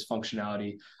Agent Assist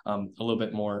functionality a little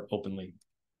bit more openly.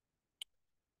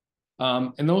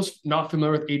 And those not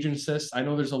familiar with Agent Assist, I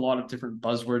know there's a lot of different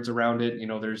buzzwords around it.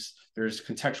 There's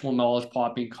contextual knowledge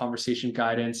popping, conversation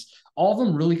guidance. All of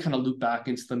them really kind of loop back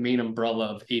into the main umbrella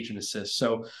of Agent Assist.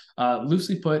 So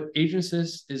loosely put, Agent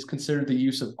Assist is considered the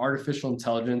use of artificial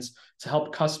intelligence to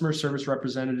help customer service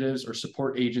representatives or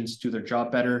support agents do their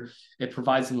job better. It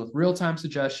provides them with real-time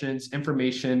suggestions,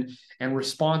 information, and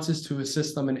responses to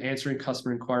assist them in answering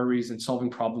customer inquiries and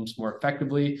solving problems more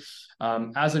effectively.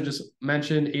 As I just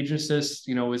mentioned, Agent Assist,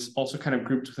 is also kind of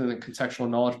grouped within the contextual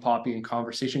knowledge popping and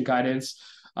conversation guidance.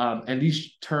 And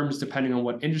these terms, depending on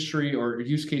what industry or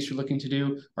use case you're looking to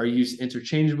do, are used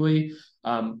interchangeably,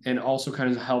 and also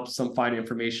kind of helps them find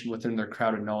information within their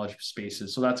crowded knowledge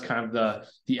spaces. So that's kind of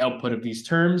the output of these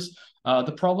terms.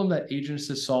 The problem that Agent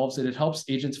Assist solves is it helps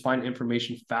agents find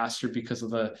information faster because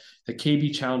of the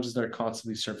KB challenges that are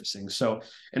constantly surfacing. So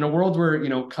in a world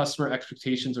where customer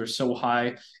expectations are so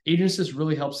high, Agent Assist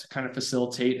really helps to kind of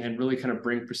facilitate and really kind of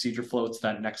bring ProcedureFlow to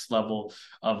that next level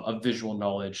of visual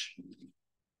knowledge.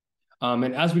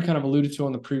 And as we kind of alluded to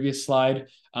on the previous slide,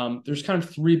 there's kind of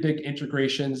three big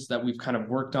integrations that we've kind of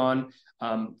worked on.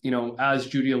 As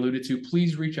Judy alluded to,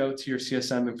 please reach out to your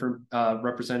CSM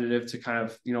representative to kind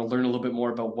of, learn a little bit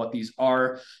more about what these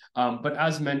are. But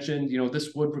as mentioned,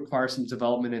 this would require some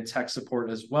development and tech support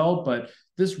as well. But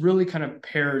this really kind of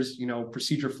pairs,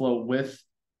 ProcedureFlow with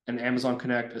an Amazon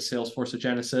Connect, a Salesforce, a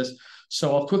Genesis.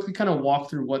 So I'll quickly kind of walk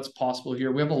through what's possible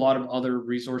here. We have a lot of other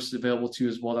resources available to you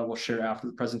as well that we'll share after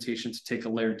the presentation to take a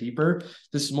layer deeper.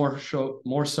 This is more so,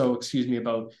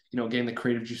 about, getting the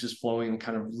creative juices flowing and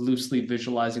kind of loosely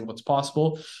visualizing what's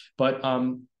possible. But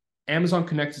Amazon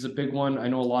Connect is a big one. I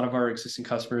know a lot of our existing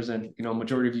customers and,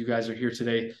 majority of you guys are here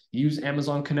today use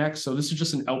Amazon Connect. So this is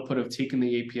just an output of taking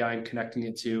the API and connecting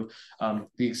it to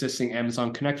the existing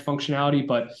Amazon Connect functionality.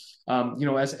 But,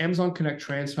 as Amazon Connect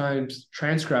transcribes,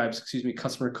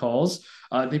 customer calls,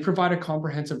 they provide a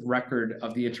comprehensive record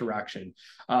of the interaction.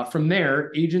 From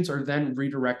there, agents are then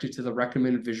redirected to the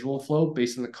recommended visual flow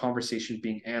based on the conversation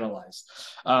being analyzed.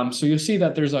 So you'll see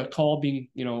that there's a call being,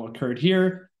 occurred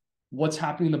here. What's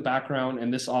happening in the background,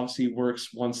 and this obviously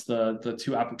works once the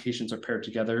two applications are paired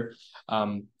together.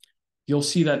 You'll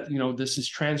see that this is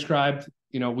transcribed.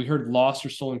 We heard lost or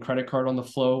stolen credit card on the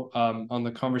flow, on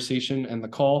the conversation and the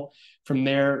call. From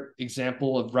there,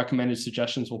 example of recommended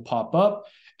suggestions will pop up,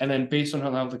 and then based on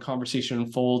how the conversation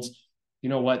unfolds,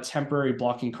 temporary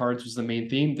blocking cards was the main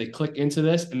theme. They click into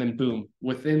this, and then boom,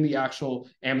 within the actual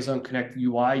Amazon Connect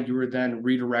UI, you were then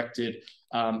redirected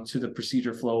to the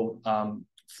ProcedureFlow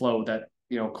flow that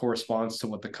corresponds to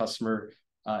what the customer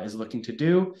is looking to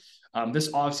do. This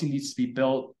obviously needs to be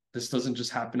built. This doesn't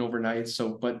just happen overnight.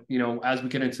 So, but as we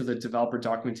get into the developer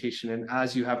documentation and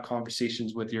as you have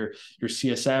conversations with your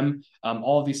CSM,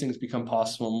 all of these things become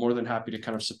possible. I'm more than happy to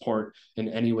kind of support in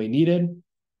any way needed.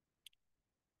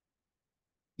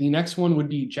 The next one would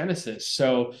be Genesis.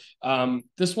 So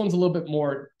this one's a little bit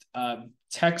more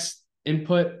text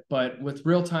input, but with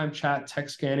real-time chat,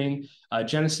 text scanning,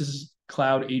 Genesis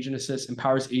Cloud Agent Assist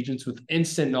empowers agents with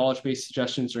instant knowledge-based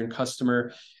suggestions during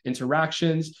customer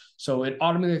interactions. So it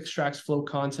automatically extracts flow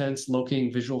contents, locating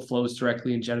visual flows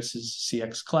directly in Genesis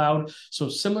CX Cloud. So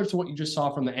similar to what you just saw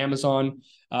from the Amazon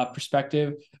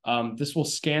perspective, this will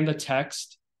scan the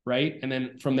text right? And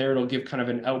then from there, it'll give kind of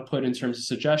an output in terms of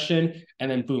suggestion. And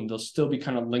then boom, they'll still be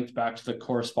kind of linked back to the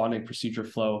corresponding procedure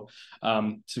flow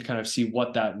to kind of see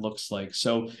what that looks like.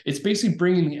 So it's basically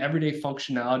bringing the everyday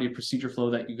functionality of procedure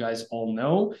flow that you guys all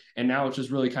know. And now it's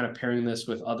just really kind of pairing this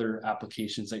with other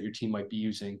applications that your team might be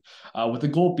using, with the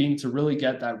goal being to really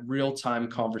get that real-time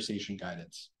conversation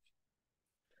guidance.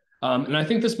 And I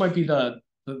think this might be the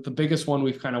biggest one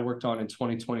we've kind of worked on in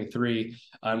 2023,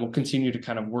 and we'll continue to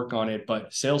kind of work on it, but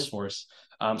Salesforce.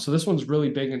 So this one's really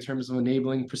big in terms of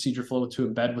enabling procedure flow to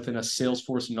embed within a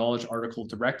Salesforce knowledge article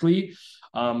directly.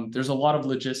 There's a lot of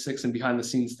logistics and behind the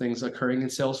scenes things occurring in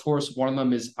Salesforce. One of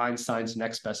them is Einstein's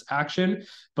next best action,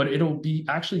 but it'll be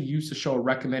actually used to show a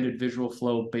recommended visual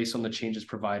flow based on the changes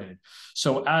provided.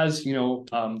 So as you know,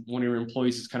 one of your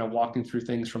employees is kind of walking through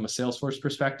things from a Salesforce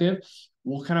perspective,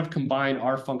 we'll kind of combine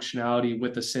our functionality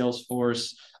with the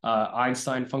Salesforce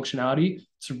Einstein functionality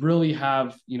to really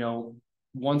have, you know,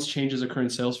 once changes occur in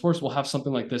Salesforce, we'll have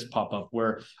something like this pop up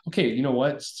where, okay, you know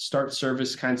what, start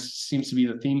service kind of seems to be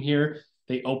the theme here.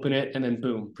 They open it and then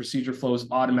boom, procedure flow is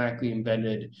automatically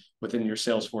embedded within your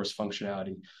Salesforce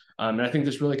functionality. And I think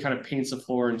this really kind of paints the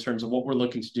floor in terms of what we're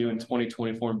looking to do in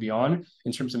 2024 and beyond,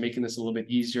 in terms of making this a little bit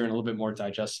easier and a little bit more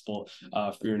digestible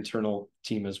for your internal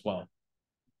team as well.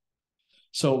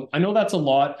 So I know that's a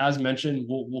lot. As mentioned,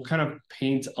 we'll kind of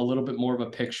paint a little bit more of a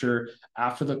picture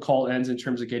after the call ends in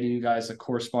terms of getting you guys the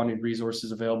corresponding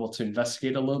resources available to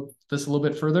investigate this a little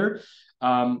bit further.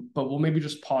 But we'll maybe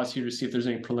just pause here to see if there's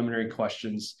any preliminary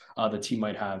questions the team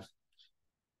might have.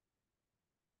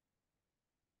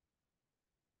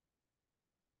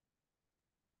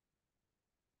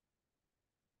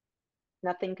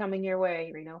 Nothing coming your way,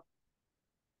 Rino.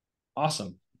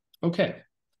 Awesome. Okay.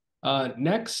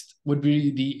 Next would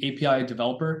be the API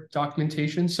developer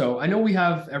documentation. So I know we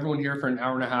have everyone here for an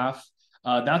hour and a half.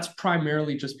 That's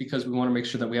primarily just because we want to make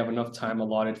sure that we have enough time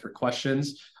allotted for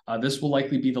questions. This will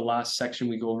likely be the last section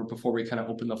we go over before we kind of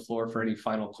open the floor for any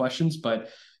final questions. But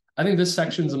I think this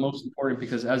section is the most important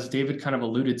because, as David kind of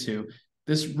alluded to,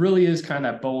 this really is kind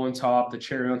of that bow on top, the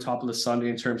cherry on top of the sundae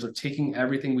in terms of taking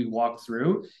everything we walk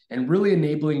through and really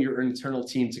enabling your internal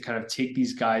team to kind of take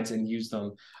these guides and use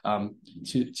them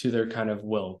to their kind of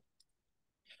will.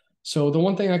 So the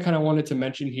one thing I kind of wanted to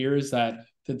mention here is that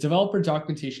the developer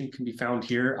documentation can be found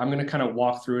here. I'm going to kind of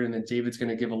walk through it, and then David's going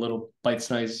to give a little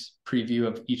bite-sized preview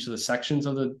of each of the sections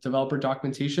of the developer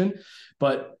documentation.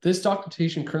 But this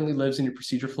documentation currently lives in your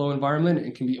procedure flow environment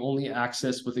and can be only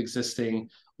accessed with existing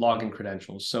login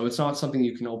credentials. So it's not something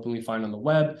you can openly find on the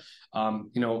web.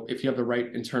 You know, if you have the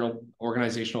right internal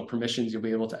organizational permissions, you'll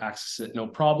be able to access it no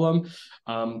problem.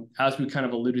 As we kind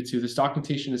of alluded to, this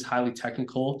documentation is highly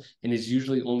technical and is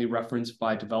usually only referenced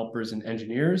by developers and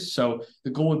engineers. So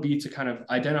the goal would be to kind of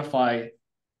identify,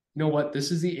 you know what,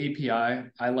 this is the API.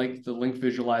 I like the link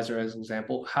visualizer as an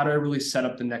example. How do I really set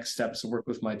up the next steps to work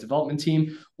with my development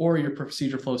team or your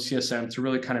procedure flow CSM to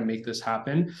really kind of make this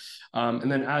happen? And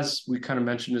then as we kind of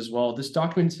mentioned as well, this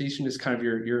documentation is kind of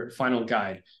your final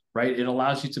guide, right? It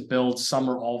allows you to build some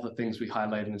or all the things we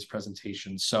highlight in this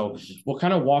presentation. So we'll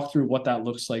kind of walk through what that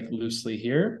looks like loosely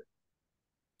here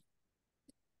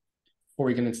before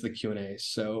we get into the Q&A.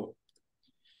 So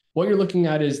what you're looking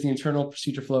at is the internal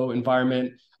procedure flow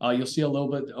environment. You'll see a little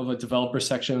bit of a developer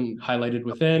section highlighted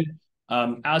within.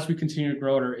 As we continue to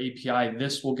grow our API,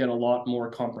 this will get a lot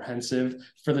more comprehensive.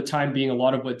 For the time being, a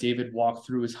lot of what David walked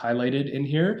through is highlighted in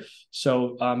here.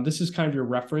 So this is kind of your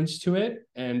reference to it.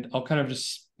 And I'll kind of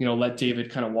just, you know, let David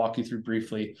kind of walk you through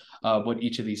briefly what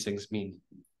each of these things mean.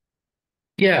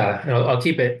 Yeah, I'll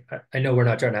keep it. I know we're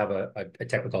not trying to have a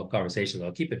technical conversation, so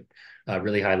I'll keep it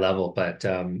really high level, but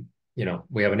you know,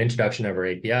 we have an introduction of our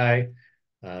API.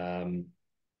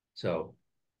 So,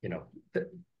 you know,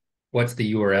 what's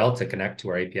the URL to connect to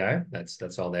our API?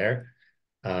 That's all there.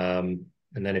 And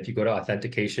then if you go to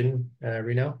authentication,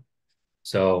 Reno,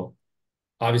 so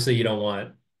obviously you don't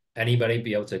want anybody to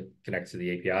be able to connect to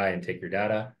the API and take your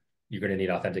data. You're going to need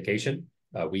authentication.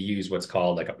 We use what's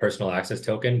called like a personal access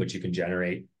token, which you can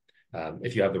generate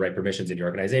if you have the right permissions in your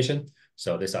organization.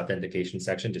 So this authentication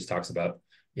section just talks about,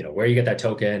 you know, where you get that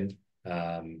token,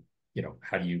 you know,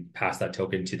 how do you pass that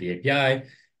token to the API?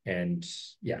 And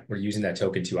yeah, we're using that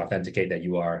token to authenticate that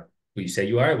you are who you say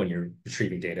you are when you're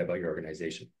retrieving data about your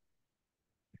organization.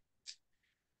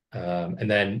 And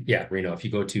then, yeah, Reno, if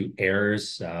you go to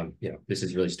errors, you know, this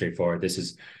is really straightforward. This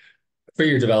is for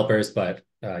your developers, but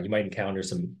you might encounter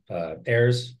some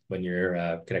errors when you're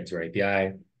connected to our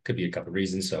API. Could be a couple of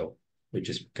reasons. So we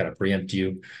just kind of preempt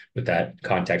you with that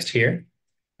context here.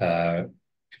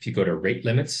 If you go to rate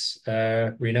limits,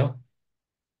 Reno,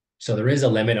 so there is a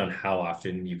limit on how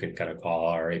often you can kind of call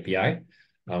our API.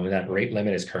 And that rate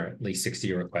limit is currently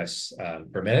 60 requests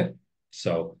per minute.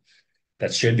 So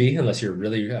that should be, unless you're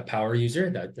really a power user,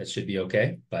 that should be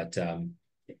okay. But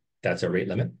that's a rate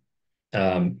limit.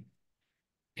 And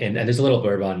there's a little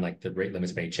blurb on like the rate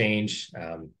limits may change,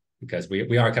 because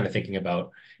we are kind of thinking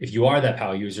about, if you are that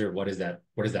power user, what does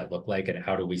that look like, and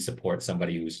how do we support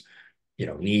somebody who's,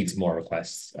 needs more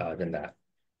requests than that.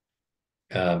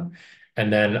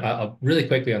 And then really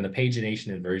quickly on the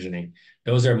pagination and versioning,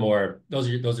 those are for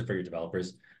your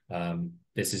developers.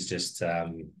 This is just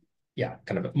kind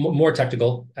of a more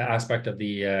technical aspect of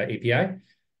the API.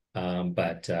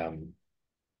 But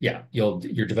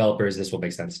your developers, this will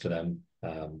make sense to them.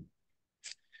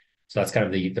 So that's kind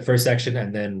of the first section,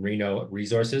 and then Rino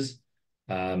resources.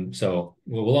 So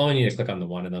we'll only need to click on the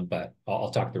one of them, but I'll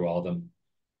talk through all of them.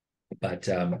 But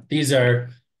these are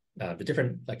the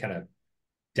different like kind of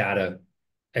data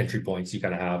entry points you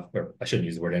kind of have, or I shouldn't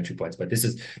use the word entry points, but this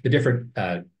is the different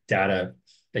data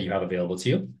that you have available to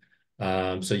you.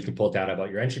 So you can pull data about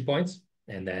your entry points,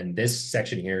 and then this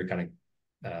section here kind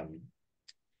of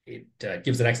it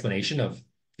gives an explanation of,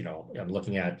 I'm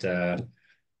looking at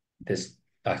this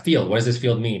field. What does this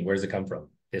field mean? Where does it come from?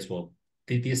 This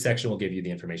section will give you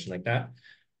the information like that.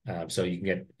 So you can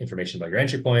get information about your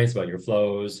entry points, about your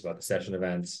flows, about the session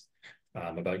events,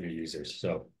 about your users.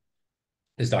 So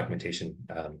this documentation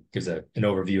gives an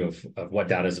overview of what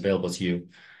data is available to you,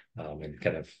 and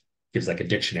kind of gives like a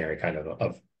dictionary kind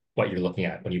of what you're looking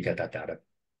at when you get that data.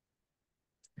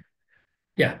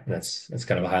 Yeah, that's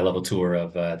kind of a high level tour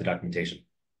of the documentation.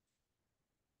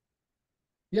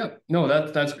 Yeah, no,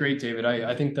 that's great, David.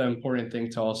 I think the important thing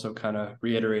to also kind of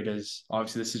reiterate is,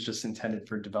 obviously this is just intended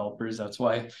for developers. That's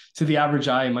why to the average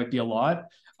eye it might be a lot,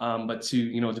 but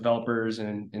to developers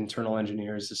and internal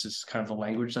engineers, this is kind of the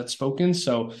language that's spoken.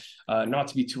 So not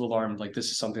to be too alarmed, like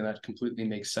this is something that completely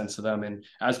makes sense to them. And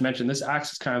as mentioned, this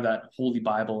acts as kind of that holy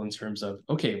Bible in terms of,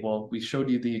 okay, well, we showed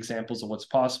you the examples of what's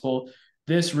possible.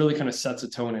 This really kind of sets a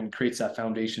tone and creates that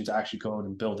foundation to actually go out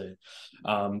and build it.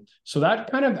 So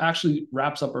that kind of actually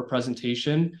wraps up our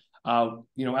presentation.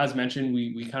 As mentioned,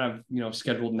 we kind of,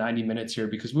 scheduled 90 minutes here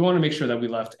because we want to make sure that we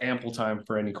left ample time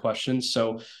for any questions.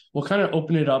 So we'll kind of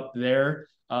open it up there.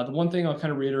 The one thing I'll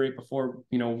kind of reiterate before,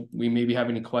 we maybe have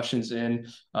any questions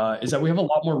is that we have a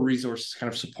lot more resources to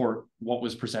kind of support what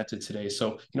was presented today.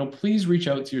 So, please reach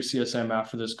out to your CSM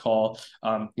after this call,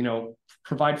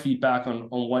 provide feedback on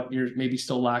what you're maybe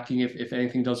still lacking if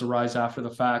anything does arise after the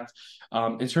fact.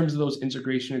 In terms of those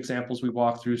integration examples we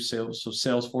walked through, so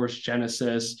Salesforce,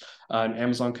 Genesis, and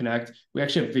Amazon Connect, we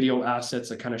actually have video assets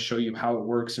that kind of show you how it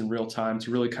works in real time to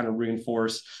really kind of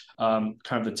reinforce kind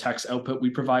of the text output we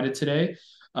provided today.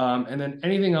 And then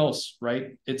anything else,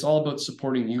 right? It's all about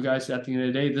supporting you guys at the end of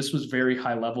the day. This was very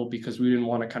high level because we didn't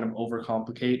want to kind of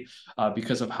overcomplicate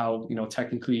because of how,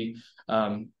 technically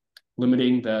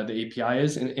limiting the API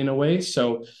is in a way.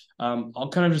 So I'll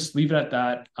kind of just leave it at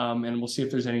that. And we'll see if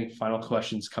there's any final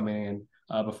questions coming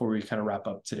in before we kind of wrap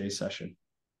up today's session.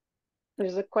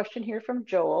 There's a question here from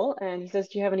Joel, and he says,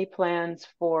 do you have any plans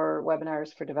for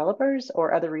webinars for developers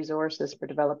or other resources for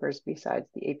developers besides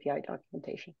the API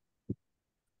documentation?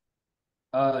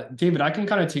 David, I can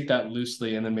kind of take that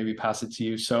loosely and then maybe pass it to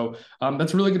you. So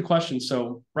that's a really good question.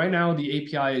 So right now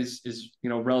the API is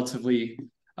relatively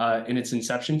in its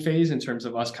inception phase in terms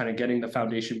of us kind of getting the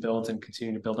foundation built and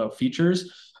continuing to build out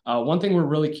features. One thing we're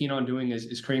really keen on doing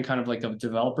is creating kind of like a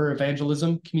developer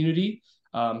evangelism community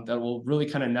that will really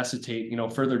kind of necessitate,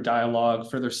 further dialogue,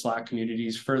 further Slack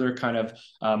communities, further kind of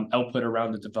output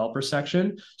around the developer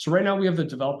section. So right now we have the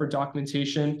developer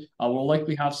documentation. We'll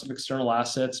likely have some external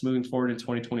assets moving forward in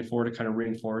 2024 to kind of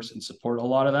reinforce and support a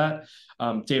lot of that.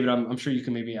 David, I'm sure you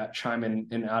can maybe chime in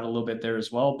and add a little bit there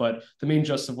as well. But the main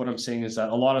gist of what I'm saying is that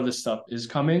a lot of this stuff is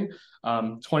coming.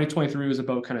 2023 was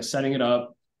about kind of setting it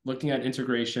up, looking at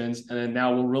integrations, and then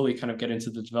now we'll really kind of get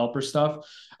into the developer stuff.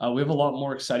 We have a lot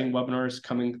more exciting webinars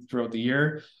coming throughout the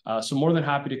year. So more than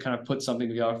happy to kind of put something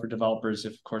together for developers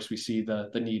if, of course, we see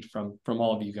the need from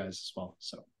all of you guys as well.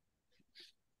 So.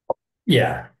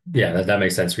 Yeah, that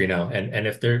makes sense, Rino. And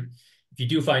if you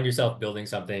do find yourself building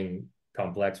something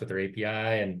complex with their API,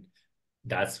 and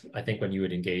that's, I think, when you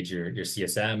would engage your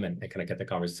CSM and kind of get the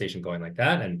conversation going like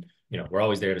that. And, we're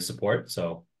always there to support.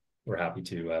 So we're happy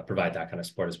to provide that kind of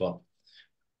support as well.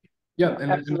 Yeah,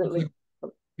 absolutely.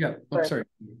 Yeah, I'm sorry.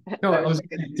 No,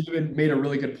 David made a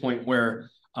really good point where,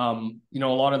 a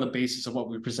lot of the basis of what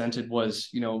we presented was,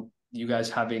 you guys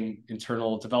having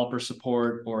internal developer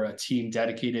support or a team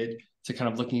dedicated to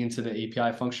kind of looking into the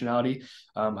API functionality.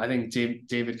 I think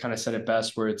David kind of said it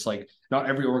best, where it's like, not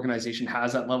every organization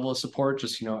has that level of support,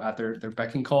 just, at their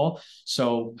beck and call.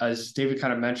 So as David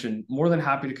kind of mentioned, more than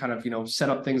happy to kind of, set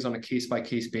up things on a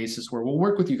case-by-case basis where we'll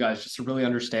work with you guys just to really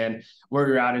understand where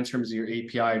you're at in terms of your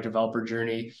API or developer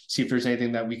journey, see if there's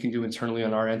anything that we can do internally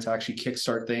on our end to actually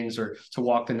kickstart things or to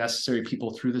walk the necessary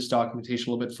people through this documentation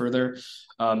a little bit further.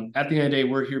 At the end of the day,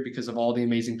 we're here because of all the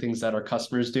amazing things that our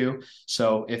customers do.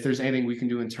 So if there's anything we can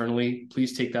do internally,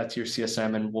 please take that to your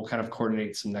CSM and we'll kind of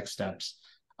coordinate some next steps.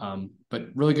 But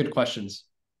really good questions.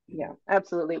 Yeah,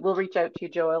 absolutely. We'll reach out to you,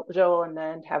 Joel, and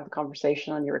then have the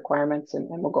conversation on your requirements, and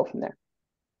we'll go from there.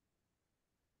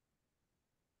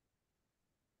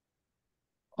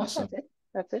 Awesome.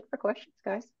 That's it for questions,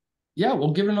 guys. Yeah,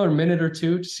 we'll give it another minute or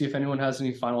two to see if anyone has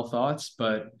any final thoughts.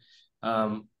 But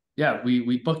yeah,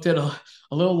 we booked it a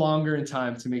little longer in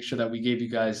time to make sure that we gave you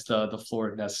guys the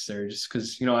floor necessary, just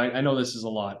because, I know this is a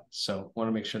lot. So want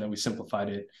to make sure that we simplified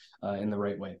it in the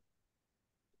right way.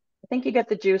 I think you get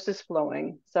the juices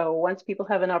flowing. So once people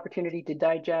have an opportunity to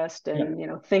digest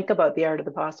and think about the art of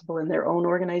the possible in their own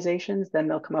organizations, then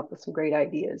they'll come up with some great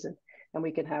ideas, and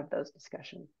we can have those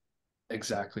discussions.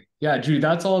 Exactly. Yeah, Judy,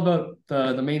 that's all about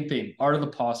the main theme, art of the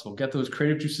possible. Get those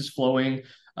creative juices flowing.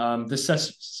 This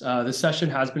session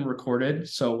has been recorded,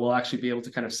 so we'll actually be able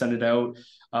to kind of send it out.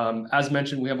 As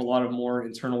mentioned, we have a lot of more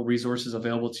internal resources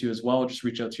available to you as well. Just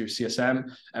reach out to your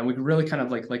CSM, and we can really kind of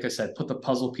like I said, put the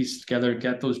puzzle pieces together,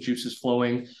 get those juices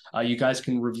flowing. You guys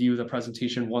can review the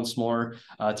presentation once more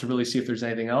to really see if there's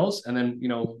anything else. And then,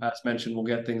 as mentioned, we'll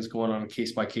get things going on a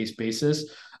case-by-case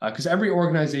basis because every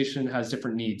organization has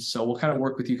different needs. So we'll kind of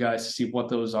work with you guys to see what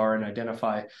those are and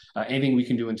identify anything we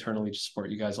can do internally to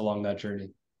support you guys along that journey.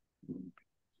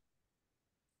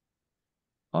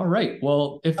 All right.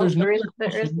 Well, if there's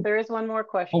there is one more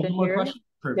question here. Question?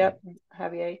 Yep,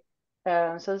 Javier.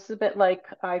 So this is a bit like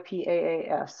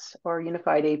IPAAS or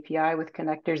Unified API with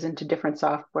connectors into different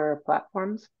software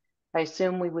platforms. I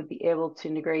assume we would be able to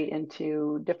integrate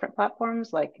into different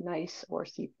platforms like NICE or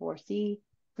C4C.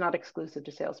 It's not exclusive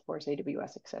to Salesforce,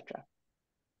 AWS, etc.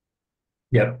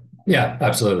 Yep. Yeah,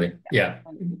 absolutely. Yeah.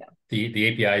 The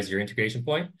API is your integration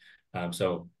point.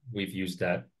 So we've used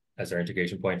that as our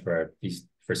integration point for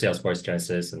Salesforce,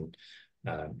 Genesis, and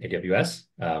AWS.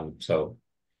 So,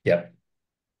 yeah,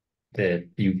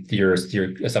 your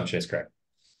assumption is correct.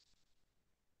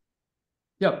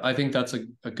 Yep, I think that's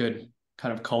a good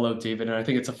kind of call out, David. And I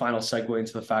think it's a final segue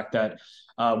into the fact that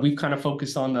we've kind of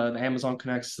focused on the Amazon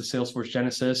Connects, the Salesforce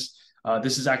Genesis.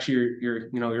 This is actually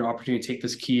your opportunity to take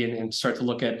this key and start to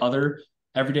look at other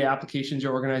everyday applications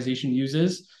your organization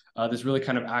uses. This really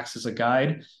kind of acts as a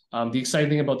guide. The exciting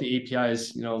thing about the API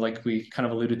is, like we kind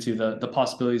of alluded to, the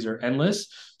possibilities are endless.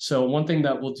 So one thing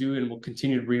that we'll do and we'll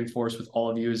continue to reinforce with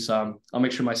all of you is I'll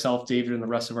make sure myself, David, and the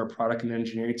rest of our product and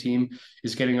engineering team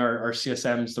is getting our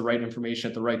CSMs the right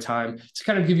information at the right time to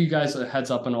kind of give you guys a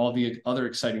heads up on all the other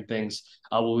exciting things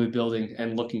we'll be building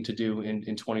and looking to do in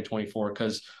 2024.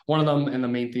 Because one of them and the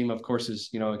main theme, of course, is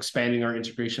expanding our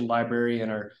integration library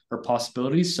and our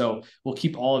possibilities. So we'll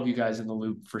keep all of you guys in the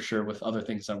loop for sure with other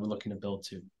things that we're looking to build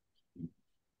too.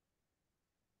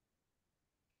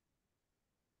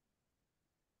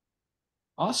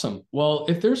 Awesome. Well,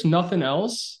 if there's nothing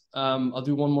else, I'll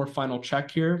do one more final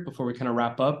check here before we kind of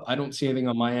wrap up. I don't see anything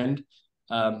on my end.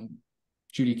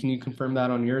 Judy, can you confirm that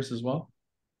on yours as well?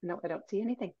 No, I don't see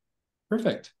anything.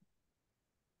 Perfect.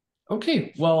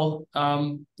 Okay. Well,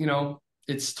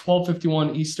 it's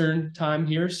 12:51 Eastern time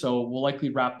here, so we'll likely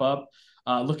wrap up.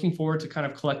 Looking forward to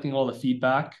kind of collecting all the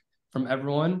feedback from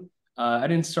everyone. I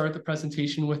didn't start the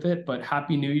presentation with it, but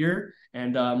Happy New Year.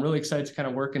 And I'm really excited to kind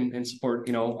of work and support,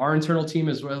 our internal team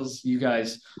as well as you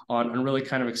guys on really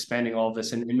kind of expanding all of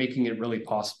this and making it really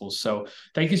possible. So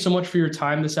thank you so much for your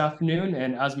time this afternoon.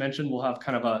 And as mentioned, we'll have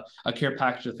kind of a care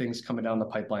package of things coming down the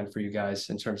pipeline for you guys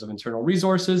in terms of internal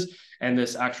resources and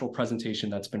this actual presentation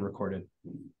that's been recorded.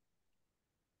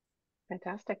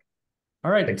 Fantastic.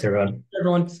 All right. Thanks, everyone.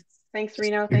 Everyone. Thanks,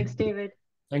 Rino. Thanks, David.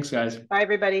 Thanks, guys. Bye,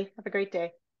 everybody. Have a great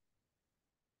day.